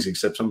those things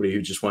except somebody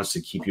who just wants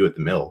to keep you at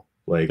the mill,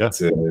 like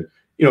to,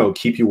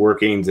 keep you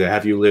working, to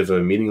have you live a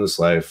meaningless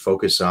life,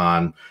 focus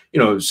on,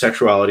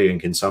 sexuality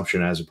and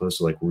consumption as opposed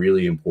to like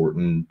really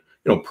important,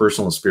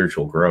 personal and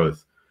spiritual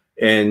growth.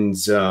 And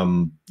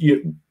plenty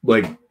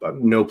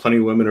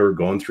of women are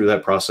going through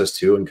that process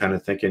too, and kind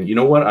of thinking, you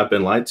know what, I've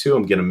been lied to.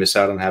 I'm going to miss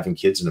out on having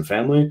kids and a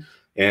family,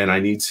 and I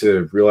need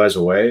to realize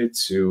a way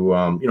to,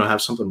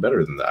 have something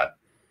better than that.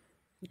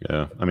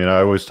 Yeah, I mean, I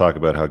always talk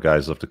about how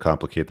guys love to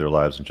complicate their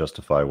lives and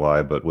justify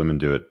why, but women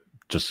do it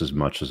just as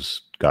much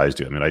as guys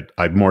do. I mean,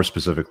 I more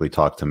specifically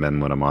talk to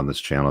men when I'm on this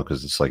channel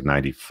because it's like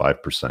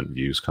 95%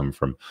 views come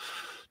from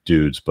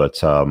dudes,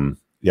 but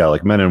yeah,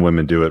 like men and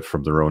women do it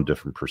from their own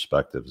different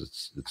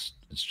perspectives.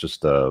 It's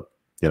just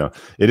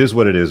it is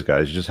what it is,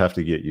 guys. You just have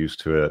to get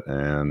used to it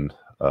and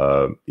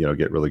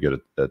get really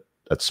good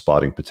at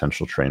spotting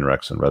potential train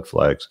wrecks and red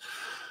flags.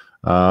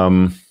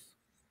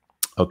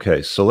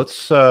 Okay, so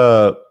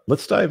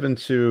let's dive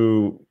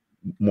into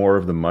more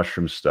of the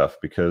mushroom stuff,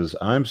 because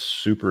I'm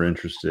super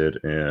interested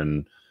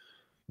in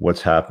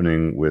what's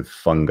happening with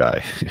fungi.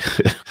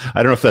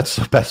 I don't know if that's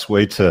the best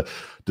way to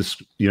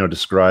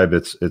describe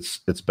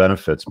its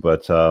benefits,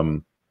 but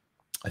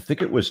I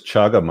think it was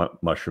chaga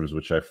mushrooms,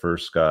 which I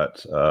first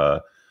got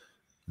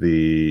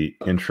the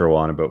intro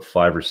on about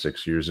 5 or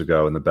 6 years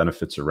ago, and the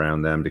benefits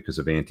around them because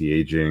of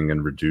anti-aging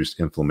and reduced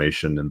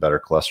inflammation and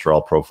better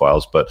cholesterol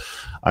profiles. But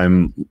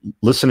I'm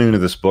listening to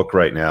this book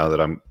right now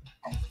that I'm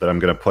going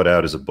to put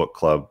out as a book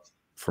club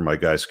for my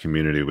guys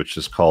community, which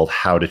is called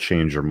How to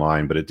Change Your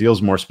Mind, but it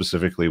deals more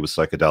specifically with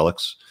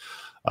psychedelics.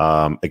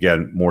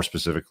 Again, more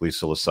specifically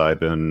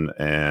psilocybin,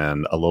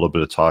 and a little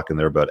bit of talk in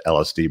there about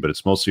LSD, but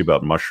it's mostly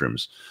about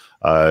mushrooms.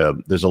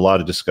 There's a lot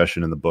of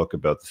discussion in the book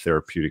about the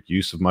therapeutic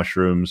use of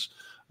mushrooms,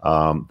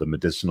 the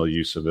medicinal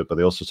use of it, but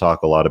they also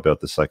talk a lot about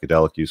the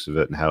psychedelic use of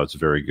it and how it's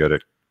very good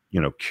at,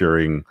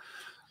 curing.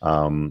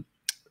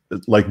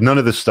 Like none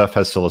of this stuff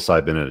has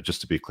psilocybin in it, just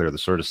to be clear. The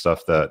sort of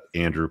stuff that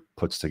Andrew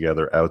puts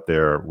together out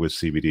there with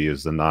CBD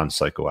is the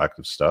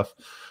non-psychoactive stuff.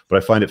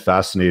 But I find it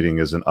fascinating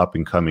as an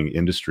up-and-coming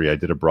industry. I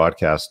did a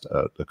broadcast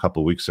a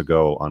couple of weeks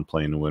ago on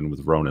Playing to Win with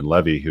Ronan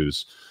Levy,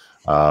 who's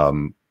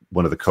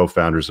one of the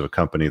co-founders of a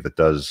company that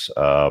does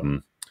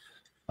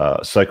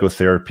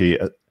psychotherapy.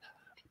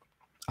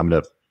 I'm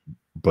going to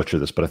butcher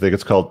this, but I think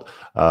it's called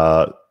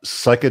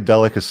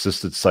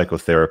psychedelic-assisted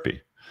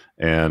psychotherapy.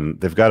 And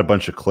they've got a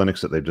bunch of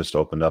clinics that they've just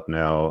opened up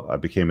now. I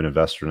became an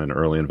investor and an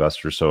early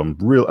investor, so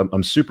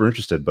I'm super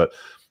interested. But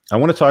I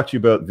want to talk to you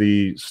about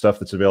the stuff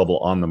that's available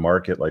on the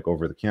market, like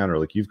over the counter.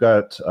 Like you've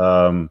got,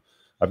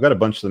 I've got a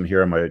bunch of them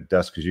here on my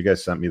desk because you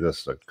guys sent me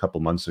this a couple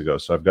months ago.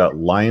 So I've got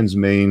lion's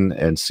mane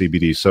and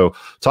CBD. So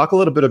talk a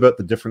little bit about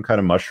the different kind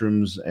of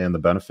mushrooms and the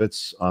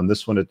benefits. On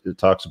this one, it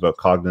talks about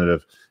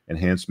cognitive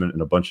enhancement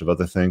and a bunch of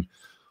other things.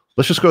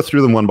 Let's just go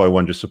through them one by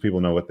one, just so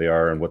people know what they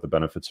are and what the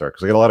benefits are.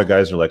 Because I get a lot of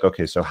guys who are like,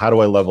 okay, so how do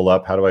I level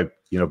up? How do I,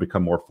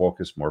 become more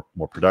focused, more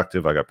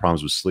productive? I got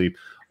problems with sleep.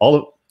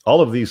 All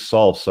of these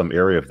solve some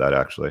area of that,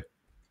 actually.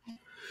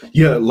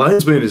 Yeah,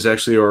 lion's mane is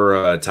actually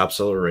our top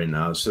seller right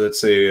now. So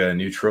that's a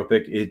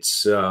nootropic.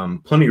 It's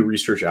plenty of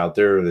research out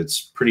there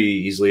that's pretty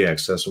easily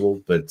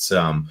accessible. But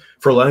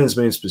for lion's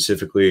mane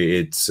specifically,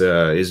 it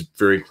is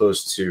very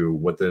close to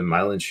what the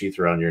myelin sheath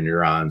around your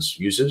neurons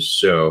uses.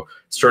 So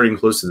starting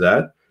close to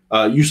that.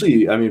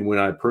 Usually, I mean, when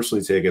I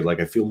personally take it, like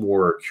I feel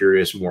more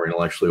curious, more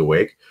intellectually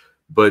awake.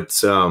 But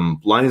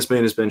lion's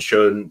mane has been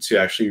shown to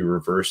actually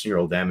reverse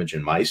neural damage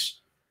in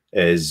mice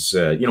as,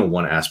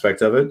 one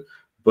aspect of it.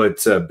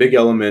 But a big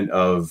element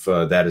of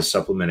that is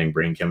supplementing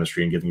brain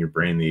chemistry and giving your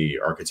brain the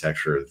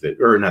architecture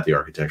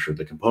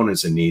the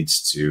components it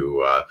needs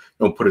to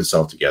put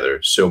itself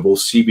together. So both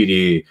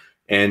CBD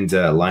and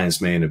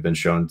lion's mane have been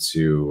shown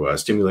to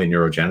stimulate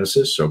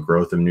neurogenesis, so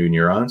growth of new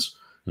neurons.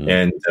 Mm-hmm.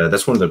 And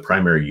that's one of the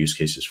primary use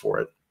cases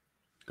for it.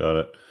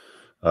 Got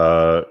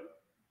it.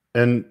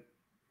 And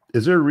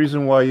is there a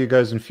reason why you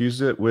guys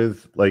infused it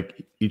with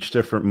like each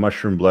different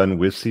mushroom blend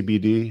with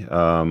CBD?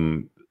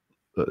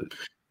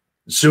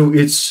 So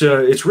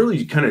it's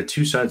really kind of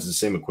two sides of the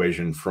same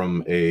equation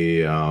from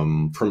a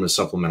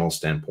supplemental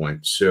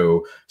standpoint.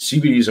 So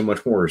CBD is a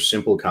much more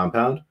simple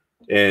compound,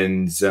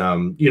 and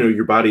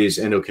your body's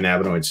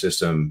endocannabinoid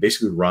system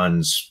basically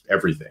runs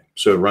everything.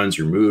 So it runs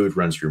your mood,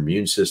 runs your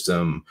immune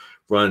system,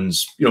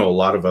 runs a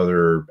lot of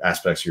other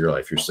aspects of your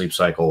life, your sleep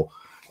cycle.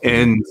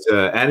 And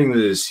adding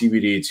the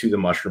CBD to the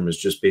mushroom is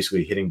just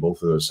basically hitting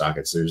both of those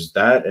sockets. There's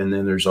that, and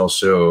then there's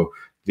also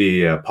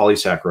the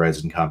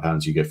polysaccharides and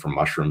compounds you get from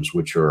mushrooms,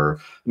 which are,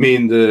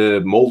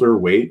 the molar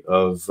weight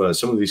of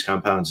some of these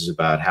compounds is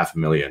about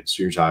 500,000.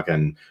 So you're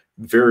talking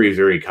very,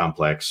 very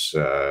complex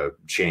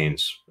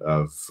chains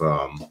of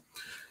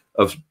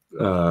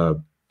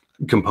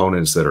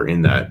components that are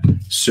in that.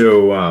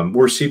 So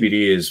where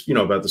CBD is,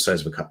 about the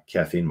size of a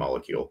caffeine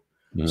molecule.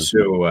 Mm-hmm.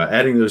 So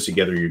adding those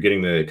together, you're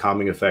getting the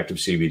calming effect of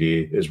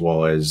CBD as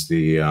well as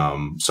the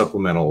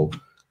supplemental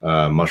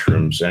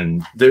mushrooms.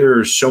 And there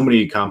are so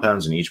many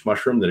compounds in each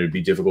mushroom that it'd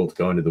be difficult to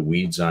go into the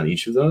weeds on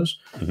each of those.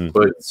 Mm-hmm.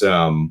 But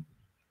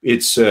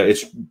it's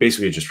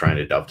basically just trying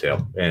to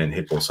dovetail and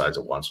hit both sides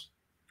at once.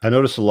 I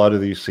noticed a lot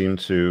of these seem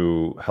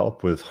to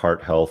help with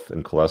heart health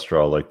and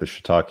cholesterol, like the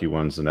shiitake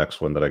one's the next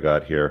one that I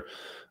got here.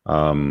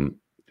 I'm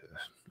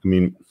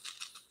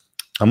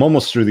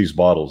almost through these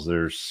bottles.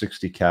 There's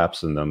 60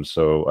 caps in them.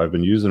 So I've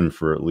been using them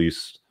for at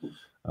least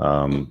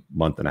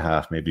month and a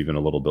half, maybe even a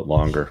little bit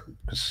longer,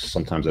 because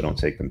sometimes I don't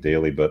take them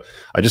daily. But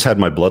I just had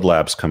my blood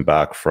labs come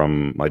back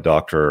from my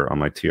doctor on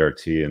my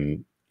TRT,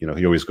 and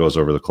he always goes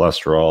over the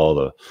cholesterol,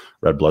 the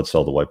red blood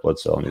cell, the white blood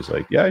cell, and he's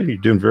like, yeah, you're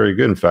doing very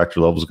good. In fact,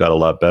 your levels got a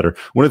lot better.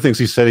 One of the things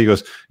he said, he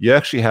goes, you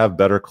actually have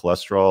better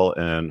cholesterol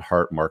and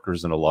heart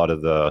markers than a lot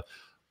of the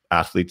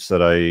athletes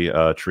that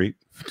I treat.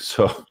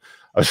 So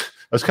I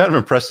was kind of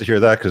impressed to hear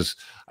that, because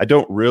I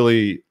don't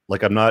really,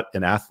 I'm not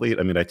an athlete.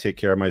 I take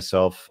care of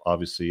myself.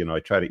 Obviously, I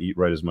try to eat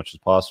right as much as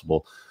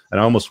possible.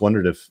 And I almost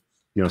wondered if,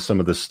 some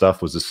of this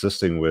stuff was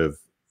assisting with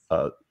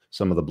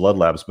some of the blood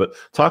labs. But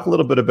talk a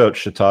little bit about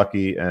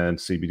shiitake and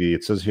CBD.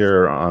 It says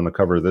here on the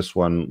cover of this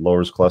one,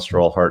 lowers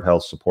cholesterol, heart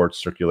health, supports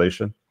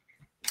circulation.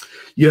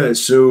 Yeah,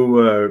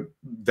 so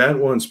that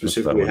one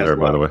specifically has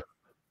by the way.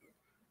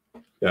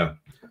 Yeah.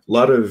 A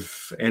lot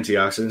of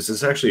antioxidants.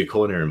 It's actually a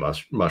culinary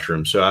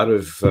mushroom. So out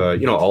of,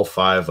 all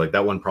five,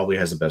 that one probably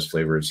has the best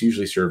flavor. It's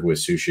usually served with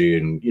sushi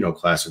and,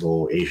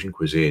 classical Asian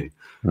cuisine.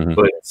 Mm-hmm.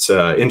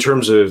 But in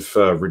terms of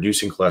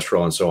reducing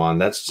cholesterol and so on,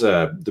 that's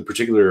the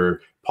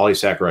particular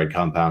polysaccharide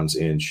compounds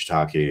in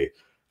shiitake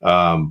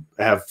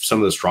have some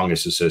of the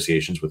strongest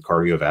associations with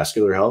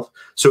cardiovascular health.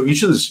 So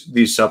each of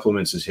these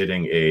supplements is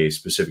hitting a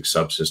specific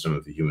subsystem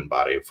of the human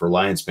body. For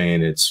lion's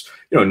mane, it's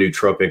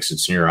nootropics,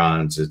 it's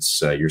neurons,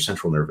 it's your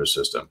central nervous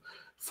system.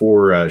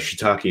 For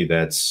shiitake,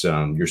 that's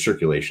your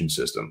circulation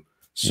system.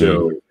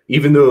 So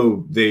even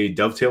though they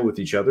dovetail with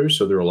each other,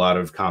 so there are a lot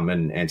of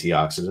common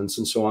antioxidants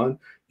and so on,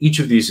 each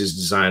of these is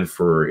designed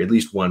for at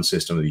least one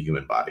system of the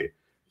human body.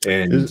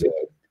 And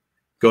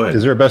go ahead.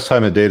 Is there a best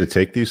time of day to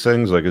take these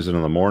things? Like, is it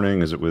in the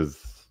morning? Is it with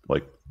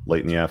like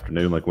late in the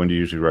afternoon? Like, when do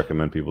you usually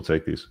recommend people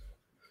take these?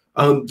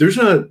 There's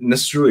not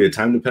necessarily a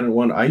time dependent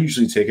one. I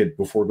usually take it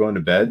before going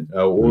to bed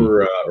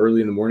or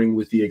early in the morning,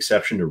 with the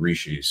exception of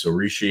reishi. So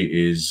reishi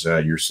is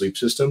your sleep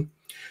system.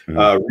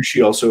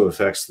 Reishi also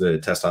affects the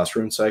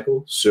testosterone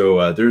cycle.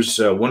 So there's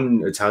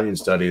one Italian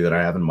study that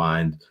I have in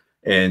mind,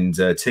 and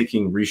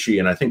taking reishi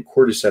and I think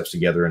cordyceps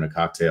together in a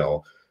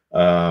cocktail,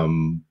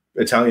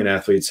 Italian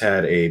athletes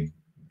had a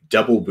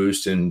double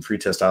boost in free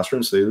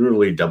testosterone. So they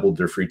literally doubled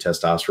their free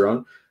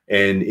testosterone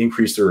and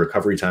increased their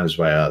recovery times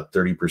by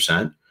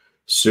 30%.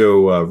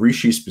 So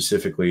reishi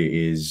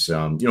specifically is,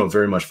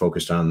 very much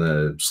focused on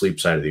the sleep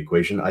side of the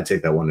equation. I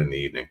take that one in the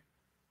evening.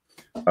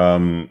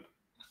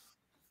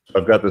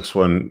 I've got this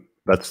one.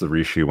 That's the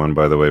reishi one,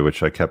 by the way,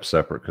 which I kept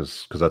separate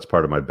because that's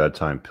part of my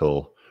bedtime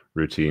pill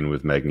routine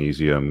with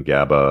magnesium,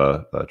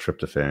 GABA,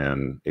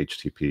 tryptophan,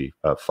 HTP,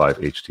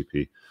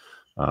 5-HTP.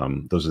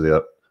 Those are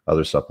the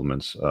other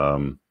supplements.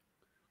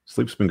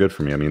 Sleep's been good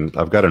for me. I mean,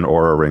 I've got an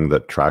Aura ring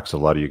that tracks. A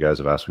lot of you guys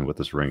have asked me what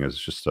this ring is.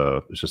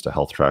 It's just a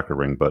health tracker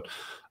ring. But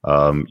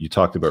you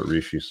talked about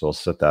reishi, so I'll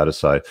set that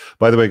aside.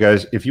 By the way,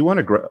 guys, if you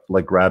want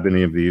to grab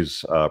any of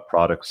these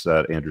products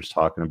that Andrew's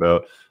talking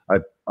about,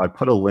 I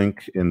put a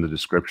link in the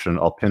description.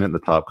 I'll pin it in the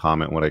top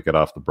comment when I get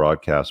off the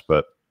broadcast,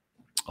 but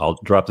I'll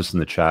drop this in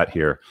the chat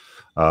here.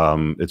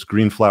 It's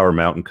Green Flower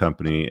Mountain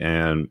Company,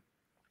 and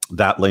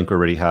that link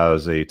already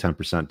has a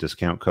 10%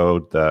 discount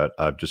code that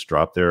I've just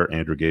dropped there.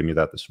 Andrew gave me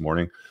that this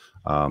morning.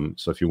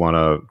 So if you want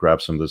to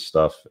grab some of this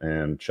stuff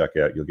and check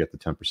out, you'll get the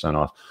 10%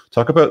 off.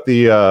 Talk about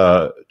the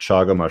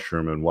chaga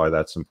mushroom and why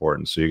that's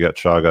important. So you got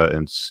chaga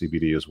and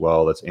CBD as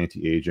well. That's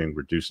anti-aging,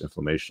 reduce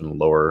inflammation,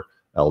 lower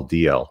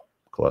LDL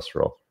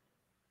cholesterol.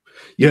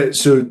 Yeah,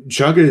 so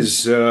chaga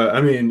is,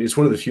 it's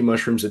one of the few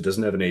mushrooms that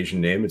doesn't have an Asian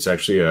name. It's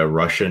actually a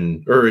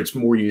Russian, or it's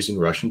more used in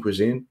Russian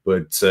cuisine,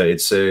 but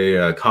it's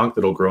a conch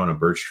that'll grow on a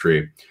birch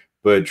tree.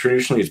 But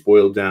traditionally, it's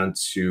boiled down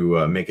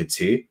to make a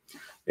tea,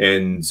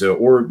 and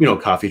or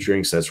coffee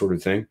drinks, that sort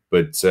of thing.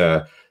 But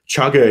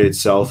chaga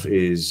itself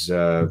is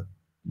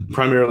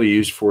primarily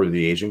used for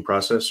the aging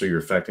process. So you're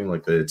affecting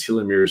like the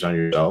telomeres on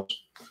your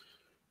cells,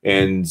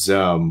 and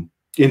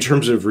in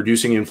terms of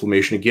reducing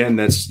inflammation, again,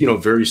 that's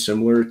very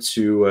similar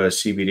to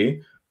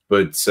CBD,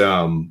 but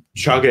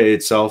chaga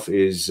itself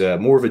is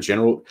more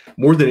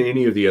than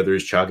any of the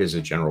others. Chaga is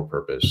a general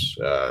purpose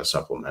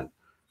supplement.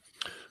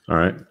 All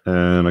right,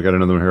 and I got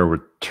another one here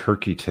with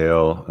turkey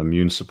tail,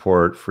 immune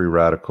support, free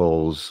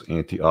radicals,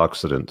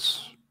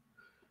 antioxidants.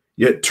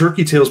 Yeah,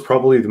 turkey tail is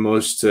probably the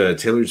most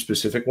tailored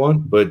specific one,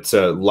 but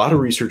a lot of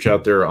research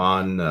out there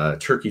on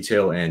turkey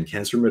tail and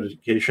cancer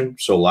medication.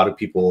 So a lot of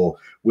people,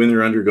 when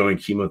they're undergoing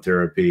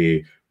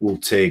chemotherapy, will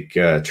take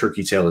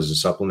turkey tail as a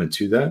supplement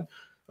to that.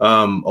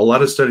 A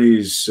lot of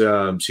studies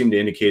seem to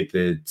indicate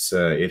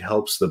that it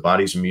helps the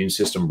body's immune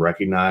system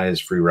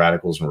recognize free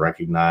radicals and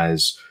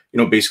recognize,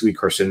 basically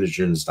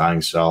carcinogens,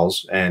 dying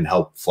cells, and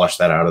help flush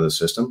that out of the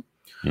system.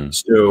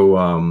 So,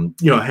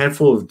 a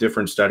handful of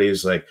different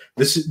studies like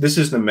this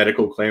isn't a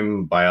medical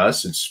claim by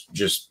us. It's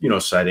just,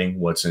 citing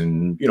what's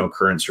in,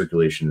 current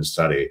circulation and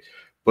study.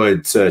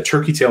 But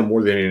turkey tail,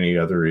 more than any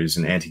other, is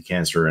an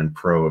anti-cancer and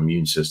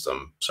pro-immune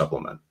system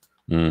supplement.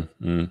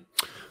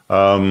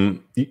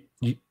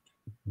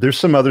 There's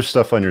some other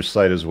stuff on your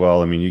site as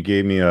well. I mean, you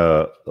gave me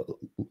a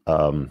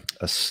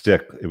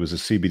stick. It was a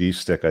CBD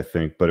stick, I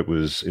think, but it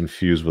was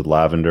infused with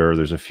lavender.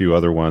 There's a few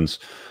other ones.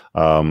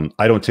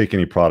 I don't take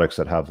any products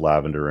that have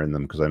lavender in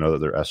them because I know that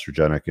they're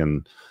estrogenic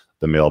in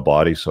the male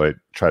body. So I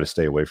try to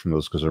stay away from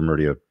those because I'm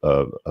already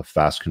a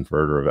fast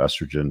converter of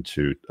estrogen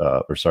to,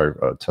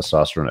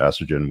 testosterone to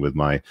estrogen with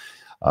my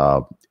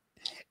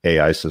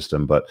AI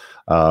system. But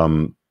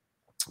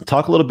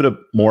talk a little bit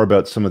more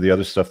about some of the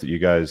other stuff that you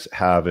guys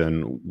have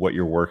and what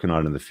you're working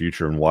on in the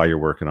future and why you're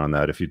working on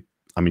that.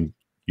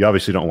 You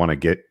obviously don't want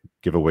to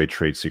give away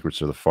trade secrets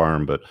to the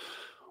farm, but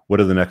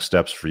what are the next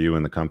steps for you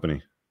in the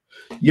company?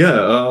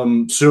 Yeah.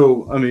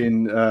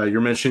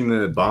 You're mentioning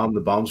the balm.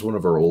 The balm's one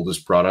of our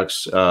oldest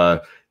products.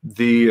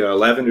 The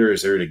lavender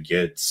is there to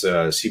get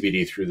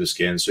CBD through the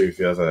skin. So if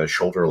you have a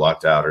shoulder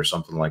locked out or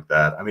something like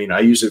that, I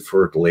use it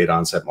for delayed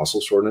onset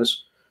muscle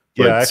soreness.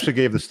 Yeah, I actually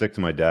gave the stick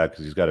to my dad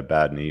because he's got a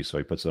bad knee, so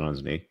he puts it on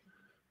his knee.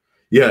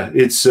 Yeah,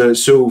 it's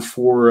so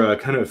for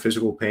kind of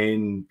physical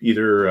pain,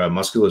 either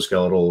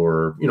musculoskeletal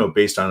or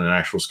based on an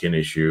actual skin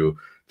issue.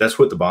 That's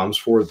what the balm's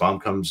for. The balm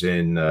comes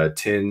in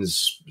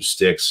tins,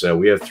 sticks.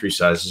 We have 3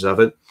 sizes of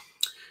it.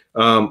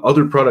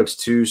 Other products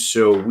too.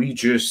 So we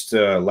just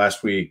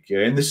last week,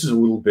 and this is a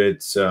little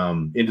bit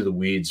into the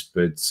weeds,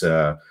 but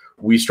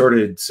we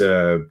started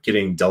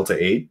getting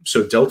Delta 8.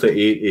 So Delta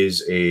 8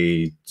 is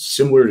a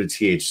similar to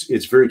THC.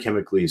 It's very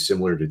chemically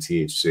similar to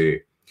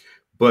THC.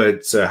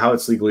 But how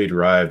it's legally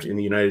derived in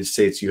the United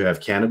States, you have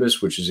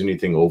cannabis, which is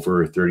anything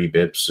over 30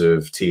 bips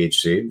of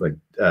THC, like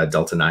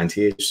Delta 9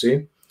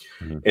 THC.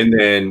 Mm-hmm. And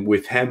then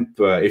with hemp,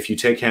 if you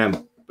take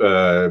hemp,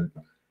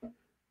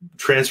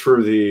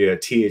 transfer the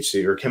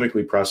THC or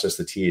chemically process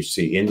the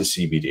THC into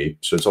CBD,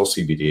 so it's all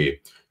CBD,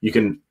 you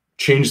can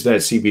change that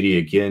CBD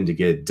again to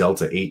get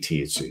Delta 8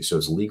 THC. So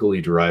it's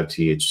legally derived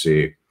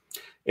THC.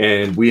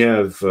 And we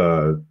have,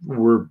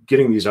 we're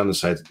getting these on the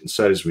site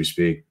as we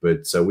speak,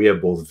 but we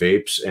have both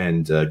vapes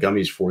and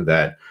gummies for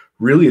that.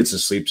 Really, it's a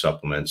sleep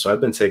supplement. So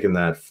I've been taking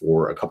that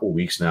for a couple of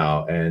weeks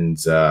now. And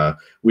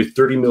with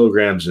 30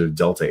 milligrams of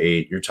Delta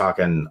 8, you're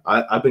talking,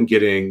 I've been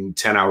getting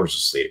 10 hours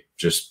of sleep,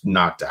 just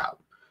knocked out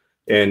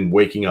and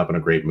waking up in a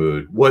great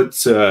mood. What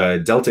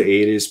Delta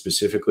 8 is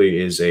specifically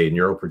is a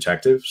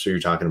neuroprotective. So you're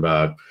talking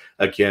about,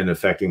 again,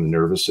 affecting the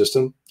nervous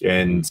system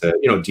and,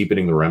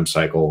 deepening the REM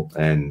cycle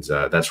and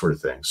that sort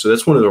of thing. So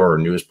that's one of our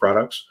newest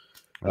products.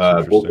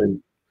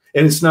 And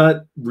it's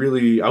not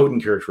really, I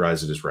wouldn't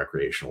characterize it as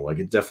recreational. Like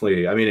it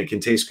definitely, I mean, it can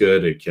taste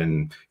good. It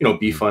can,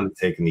 be fun to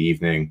take in the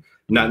evening.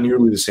 Not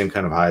nearly the same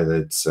kind of high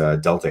that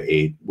Delta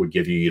 8 would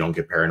give you. You don't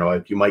get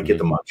paranoid. You might get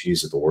the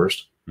munchies at the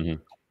worst.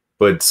 Mm-hmm.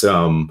 But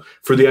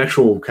for the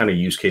actual kind of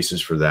use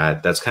cases for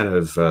that, that's kind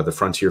of the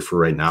frontier for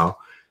right now.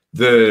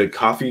 The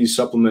coffee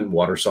supplement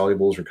water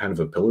solubles are kind of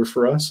a pillar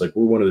for us. Like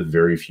we're one of the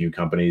very few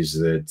companies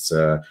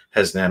that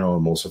has nano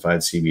emulsified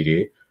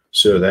CBD.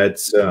 So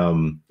that's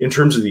in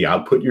terms of the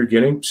output you're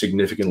getting,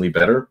 significantly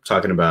better.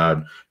 Talking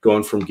about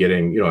going from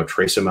getting a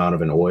trace amount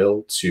of an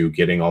oil to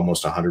getting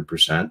almost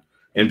 100%,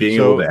 and being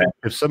able to.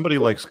 If somebody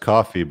likes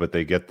coffee but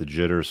they get the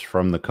jitters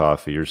from the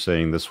coffee, you're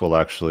saying this will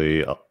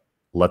actually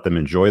let them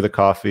enjoy the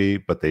coffee,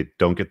 but they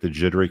don't get the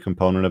jittery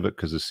component of it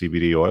because of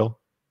CBD oil?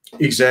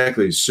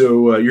 Exactly.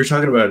 So you're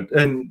talking about,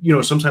 and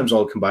sometimes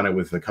I'll combine it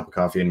with a cup of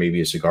coffee and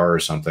maybe a cigar or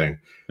something.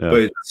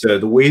 Yeah. But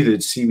the way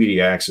that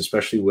CBD acts,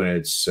 especially when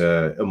it's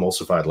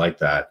emulsified like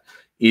that,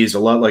 is a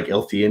lot like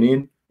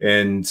L-theanine,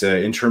 and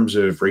in terms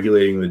of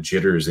regulating the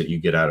jitters that you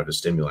get out of a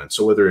stimulant.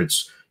 So whether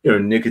it's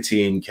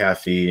nicotine,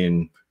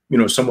 caffeine,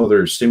 some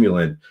other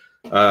stimulant,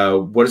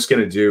 what it's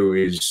going to do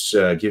is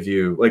give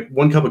you, like,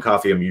 one cup of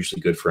coffee, I'm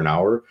usually good for an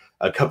hour.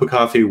 A cup of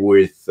coffee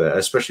with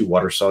especially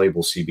water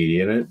soluble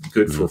CBD in it,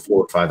 good for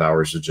 4 or 5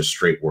 hours of just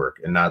straight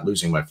work and not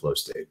losing my flow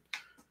state.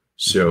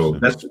 So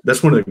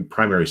that's one of the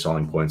primary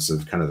selling points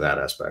of kind of that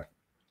aspect.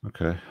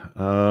 Okay.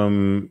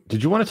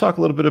 Did you want to talk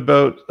a little bit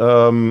about,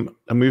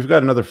 and we've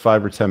got another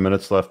 5 or 10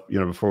 minutes left,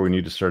 before we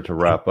need to start to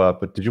wrap up,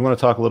 but did you want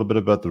to talk a little bit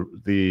about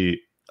the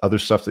other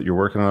stuff that you're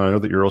working on? I know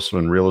that you're also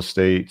in real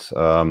estate.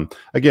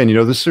 Again,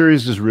 this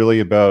series is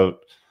really about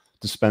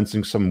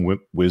dispensing some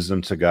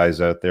wisdom to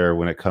guys out there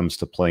when it comes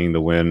to playing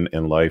to win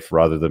in life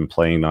rather than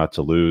playing not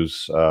to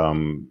lose.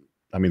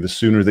 I mean, the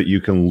sooner that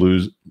you can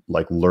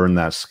learn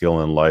that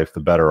skill in life, the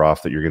better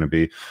off that you're going to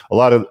be. A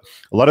lot of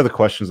the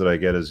questions that I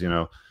get is,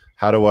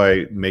 how do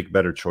I make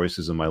better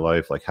choices in my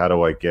life? Like, how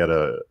do I get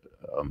an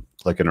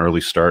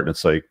early start? And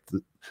it's like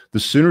the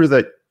sooner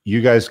that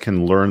you guys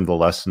can learn the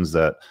lessons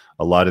that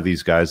a lot of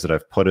these guys that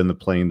I've put in the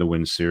Playing to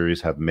Win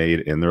series have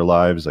made in their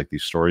lives, like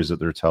these stories that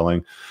they're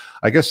telling.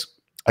 I guess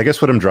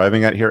what I'm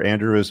driving at here,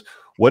 Andrew, is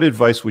what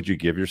advice would you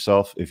give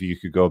yourself if you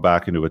could go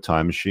back into a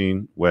time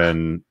machine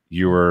when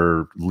you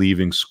were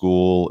leaving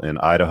school in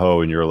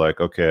Idaho and you're like,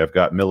 okay, I've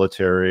got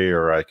military,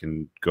 or I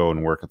can go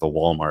and work at the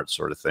Walmart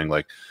sort of thing.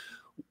 Like,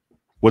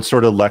 what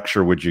sort of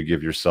lecture would you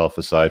give yourself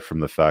aside from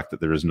the fact that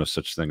there is no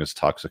such thing as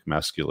toxic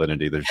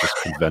masculinity? There's just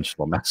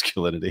conventional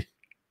masculinity.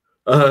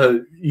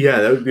 Yeah,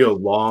 that would be a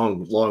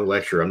long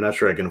lecture. I'm not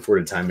sure I can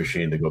afford a time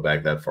machine to go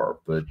back that far,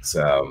 but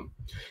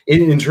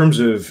in terms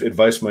of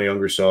advice my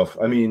younger self,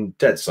 I mean,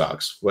 debt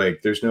sucks.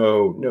 Like, there's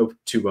no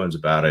two bones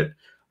about it.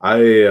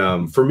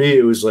 For me,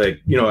 it was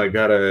like, I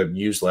gotta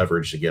use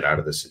leverage to get out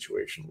of this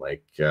situation.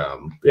 Like,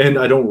 and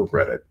I don't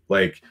regret it.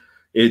 Like,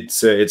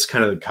 it's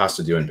kind of the cost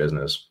of doing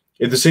business.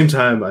 At the same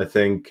time, I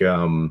think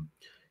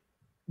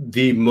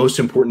the most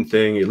important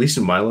thing, at least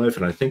in my life,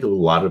 and I think a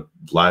lot of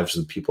lives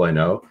of the people I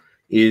know,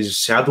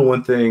 is have the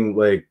one thing,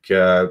 like,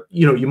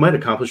 you might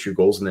accomplish your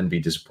goals and then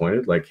be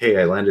disappointed. Like, hey,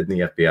 I landed in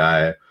the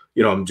FBI,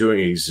 I'm doing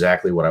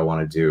exactly what I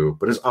want to do,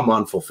 but I'm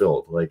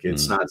unfulfilled. Like,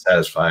 it's not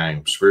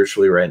satisfying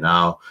spiritually right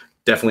now.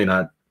 Definitely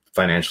not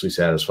financially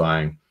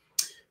satisfying.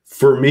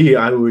 For me,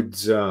 I would,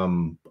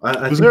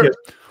 was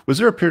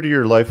there a period of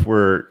your life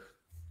where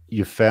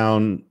you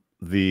found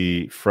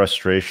the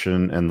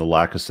frustration and the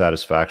lack of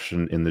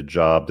satisfaction in the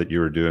job that you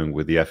were doing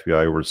with the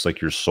FBI, where it's like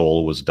your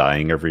soul was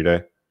dying every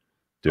day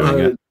doing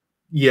it?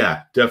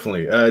 Yeah,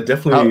 definitely.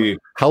 Definitely.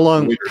 How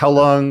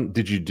long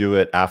did you do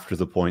it after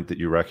the point that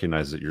you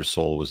recognized that your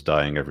soul was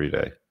dying every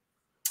day?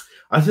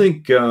 I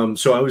think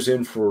so. I was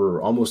in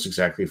for almost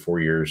exactly 4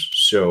 years.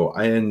 So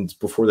and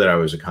before that, I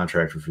was a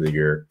contractor for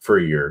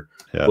a year.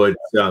 Yeah. But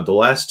the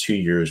last 2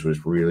 years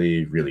was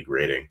really, really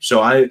grating.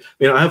 So I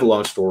have a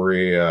long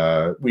story.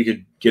 We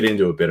could get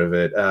into a bit of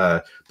it.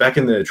 Back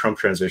in the Trump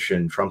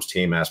transition, Trump's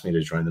team asked me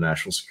to join the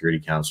National Security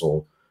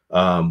Council.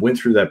 Went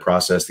through that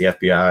process. The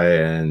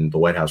FBI and the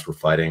White House were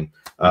fighting.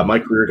 My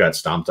career got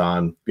stomped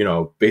on.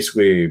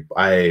 Basically,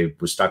 I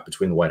was stuck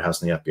between the White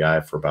House and the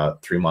FBI for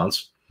about 3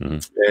 months.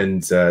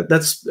 And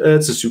that's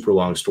a super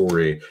long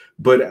story,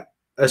 but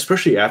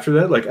especially after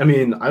that, like, I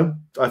mean,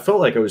 I felt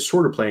like I was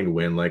sort of playing to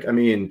win. Like, I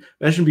mean,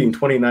 imagine being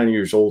 29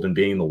 years old and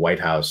being in the White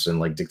House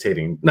and like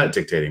not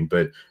dictating,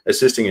 but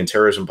assisting in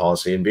terrorism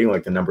policy and being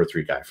like the number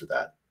 3 guy for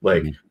that.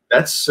 Like,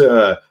 that's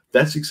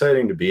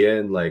exciting to be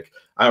in. Like,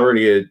 I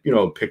already had,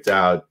 picked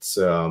out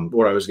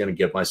what I was going to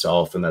get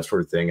myself and that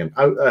sort of thing. And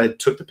I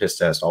took the piss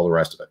test, all the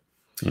rest of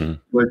it.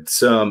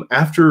 But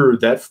after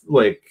that,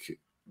 like,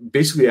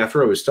 basically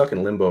after I was stuck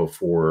in limbo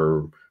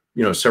for,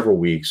 several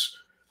weeks,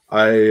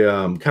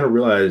 I kind of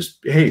realized,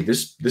 hey,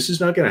 this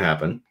is not going to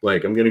happen.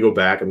 Like, I'm going to go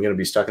back. I'm going to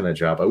be stuck in that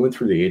job. I went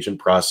through the agent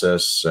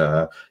process.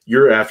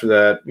 Year after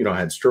that, I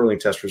had sterling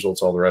test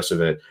results, all the rest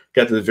of it.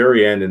 Got to the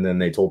very end, and then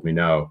they told me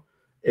no.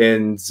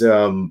 And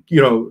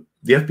the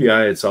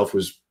FBI itself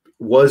was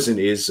and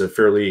is a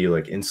fairly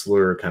like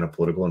insular kind of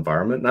political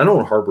environment, and I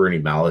don't harbor any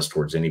malice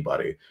towards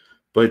anybody.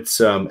 But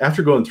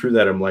after going through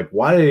that, I'm like,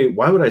 why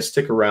would I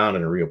stick around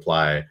and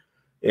reapply?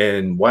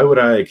 And why would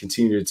I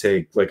continue to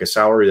take like a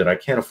salary that I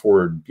can't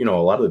afford, a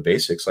lot of the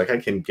basics? Like, I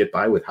can get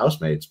by with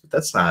housemates, but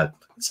that's not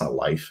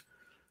life.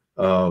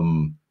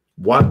 Why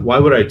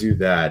would I do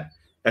that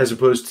as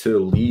opposed to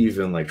leave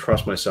and like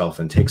trust myself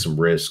and take some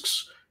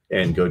risks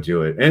and go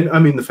do it? And I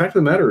mean, the fact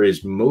of the matter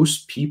is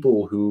most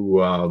people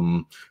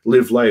who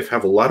live life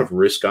have a lot of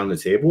risk on the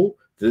table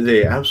that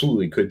they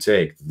absolutely could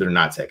take, that they're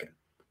not taking.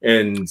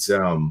 And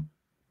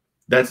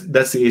that's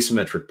the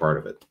asymmetric part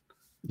of it.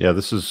 Yeah,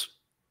 this is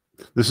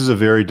a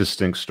very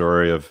distinct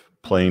story of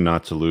playing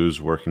not to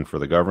lose, working for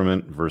the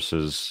government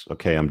versus,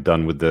 okay, I'm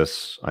done with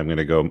this. I'm going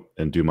to go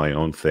and do my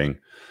own thing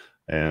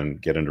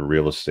and get into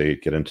real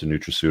estate, get into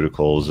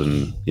nutraceuticals,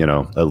 and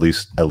at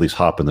least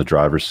hop in the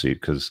driver's seat.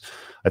 Because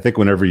I think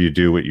whenever you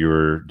do what you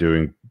were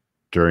doing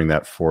during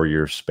that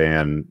 4-year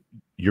span,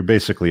 you're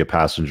basically a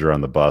passenger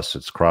on the bus.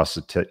 It's cross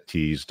the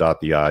T's,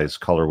 dot the I's,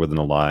 color within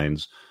the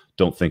lines.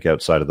 Don't think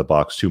outside of the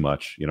box too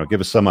much.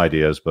 Give us some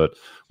ideas, but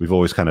we've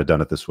always kind of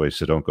done it this way.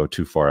 So don't go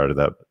too far out of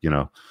that,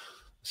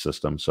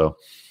 system. So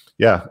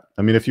yeah,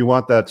 I mean, if you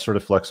want that sort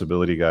of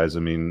flexibility, guys, I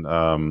mean,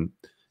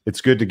 it's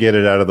good to get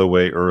it out of the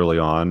way early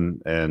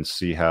on and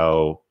see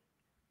how,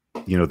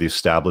 the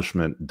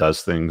establishment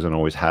does things and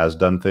always has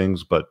done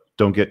things, but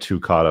don't get too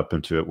caught up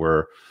into it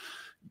where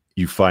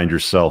you find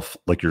yourself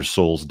like your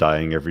soul's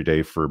dying every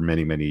day for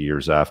many, many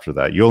years after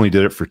that. You only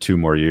did it for 2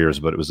 more years,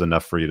 but it was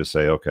enough for you to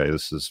say, okay,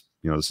 this is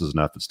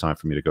enough. It's time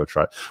for me to go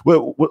try.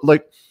 Well,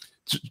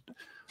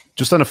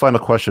 just on a final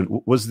question,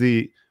 was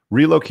the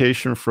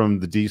relocation from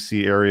the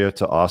DC area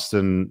to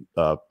Austin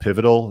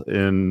pivotal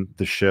in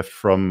the shift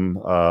from,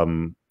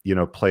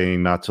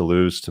 playing not to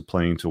lose to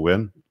playing to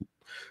win?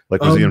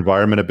 Like, was the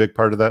environment a big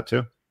part of that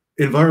too?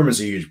 Environment's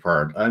a huge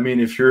part. I mean,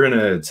 if you're in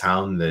a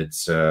town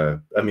that's,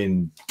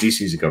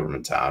 DC is a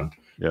government town.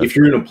 Yeah. If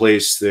you're in a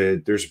place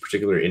that there's a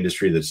particular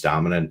industry that's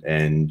dominant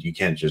and you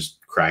can't just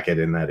crack it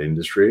in that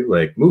industry,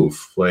 like,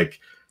 move. Like,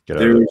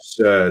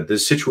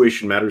 the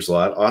situation matters a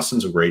lot.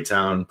 Austin's a great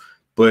town,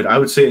 but I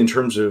would say in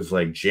terms of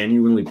like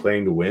genuinely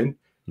playing to win,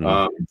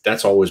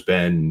 that's always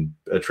been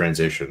a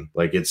transition.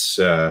 Like, it's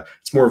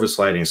more of a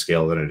sliding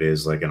scale than it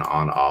is like an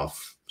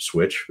on-off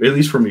switch, at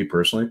least for me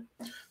personally.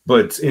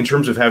 But in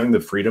terms of having the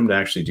freedom to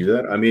actually do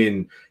that, I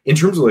mean, in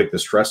terms of like the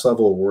stress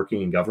level of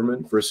working in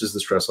government versus the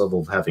stress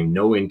level of having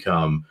no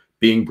income,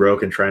 being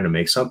broke and trying to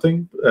make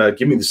something,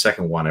 give me the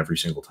second one every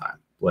single time.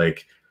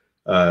 Like,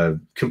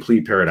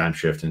 complete paradigm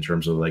shift in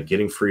terms of like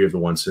getting free of the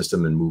one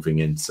system and moving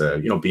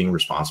into, being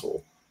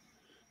responsible.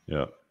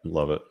 Yeah.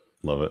 Love it.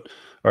 Love it.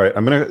 All right.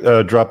 I'm going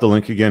to drop the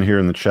link again here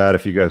in the chat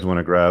if you guys want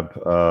to grab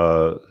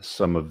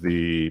some of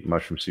the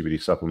mushroom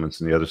CBD supplements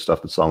and the other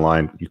stuff that's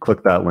online. You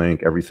click that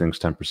link, everything's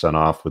 10%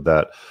 off with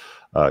that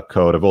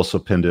code. I've also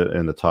pinned it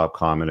in the top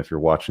comment if you're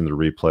watching the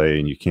replay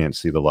and you can't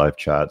see the live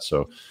chat.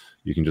 So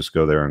you can just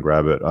go there and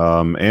grab it.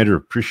 Andrew,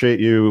 appreciate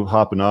you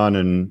hopping on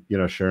and,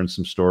 sharing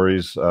some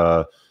stories.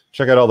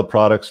 Check out all the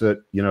products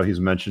that, he's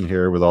mentioned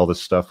here with all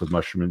this stuff with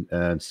mushroom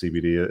and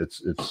CBD.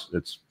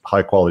 It's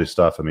high quality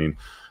stuff. I mean,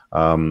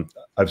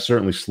 I've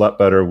certainly slept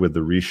better with the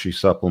reishi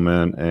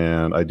supplement,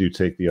 and I do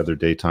take the other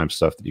daytime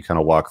stuff that you kind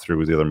of walk through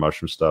with the other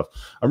mushroom stuff.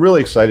 I'm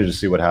really excited to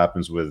see what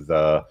happens with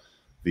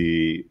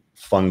the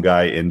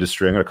fungi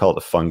industry. I'm going to call it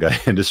the fungi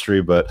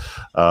industry, but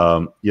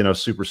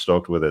super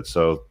stoked with it.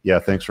 So yeah,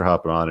 thanks for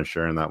hopping on and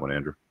sharing that one,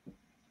 Andrew.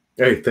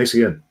 Hey, thanks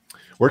again.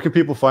 Where can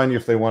people find you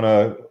if they want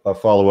to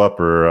follow up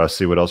or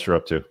see what else you're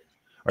up to?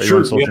 Are you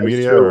on social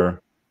media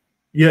or?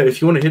 Yeah,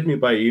 if you want to hit me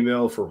by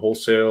email for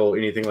wholesale,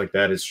 anything like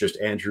that, it's just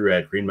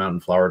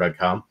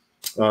Andrew@greenmountainflower.com.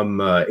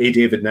 A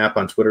David Knapp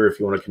on Twitter if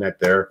you want to connect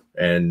there.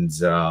 And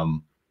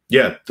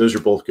yeah, those are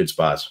both good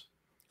spots.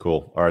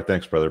 Cool. All right.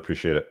 Thanks, brother.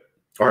 Appreciate it.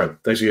 All right.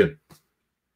 Thanks again.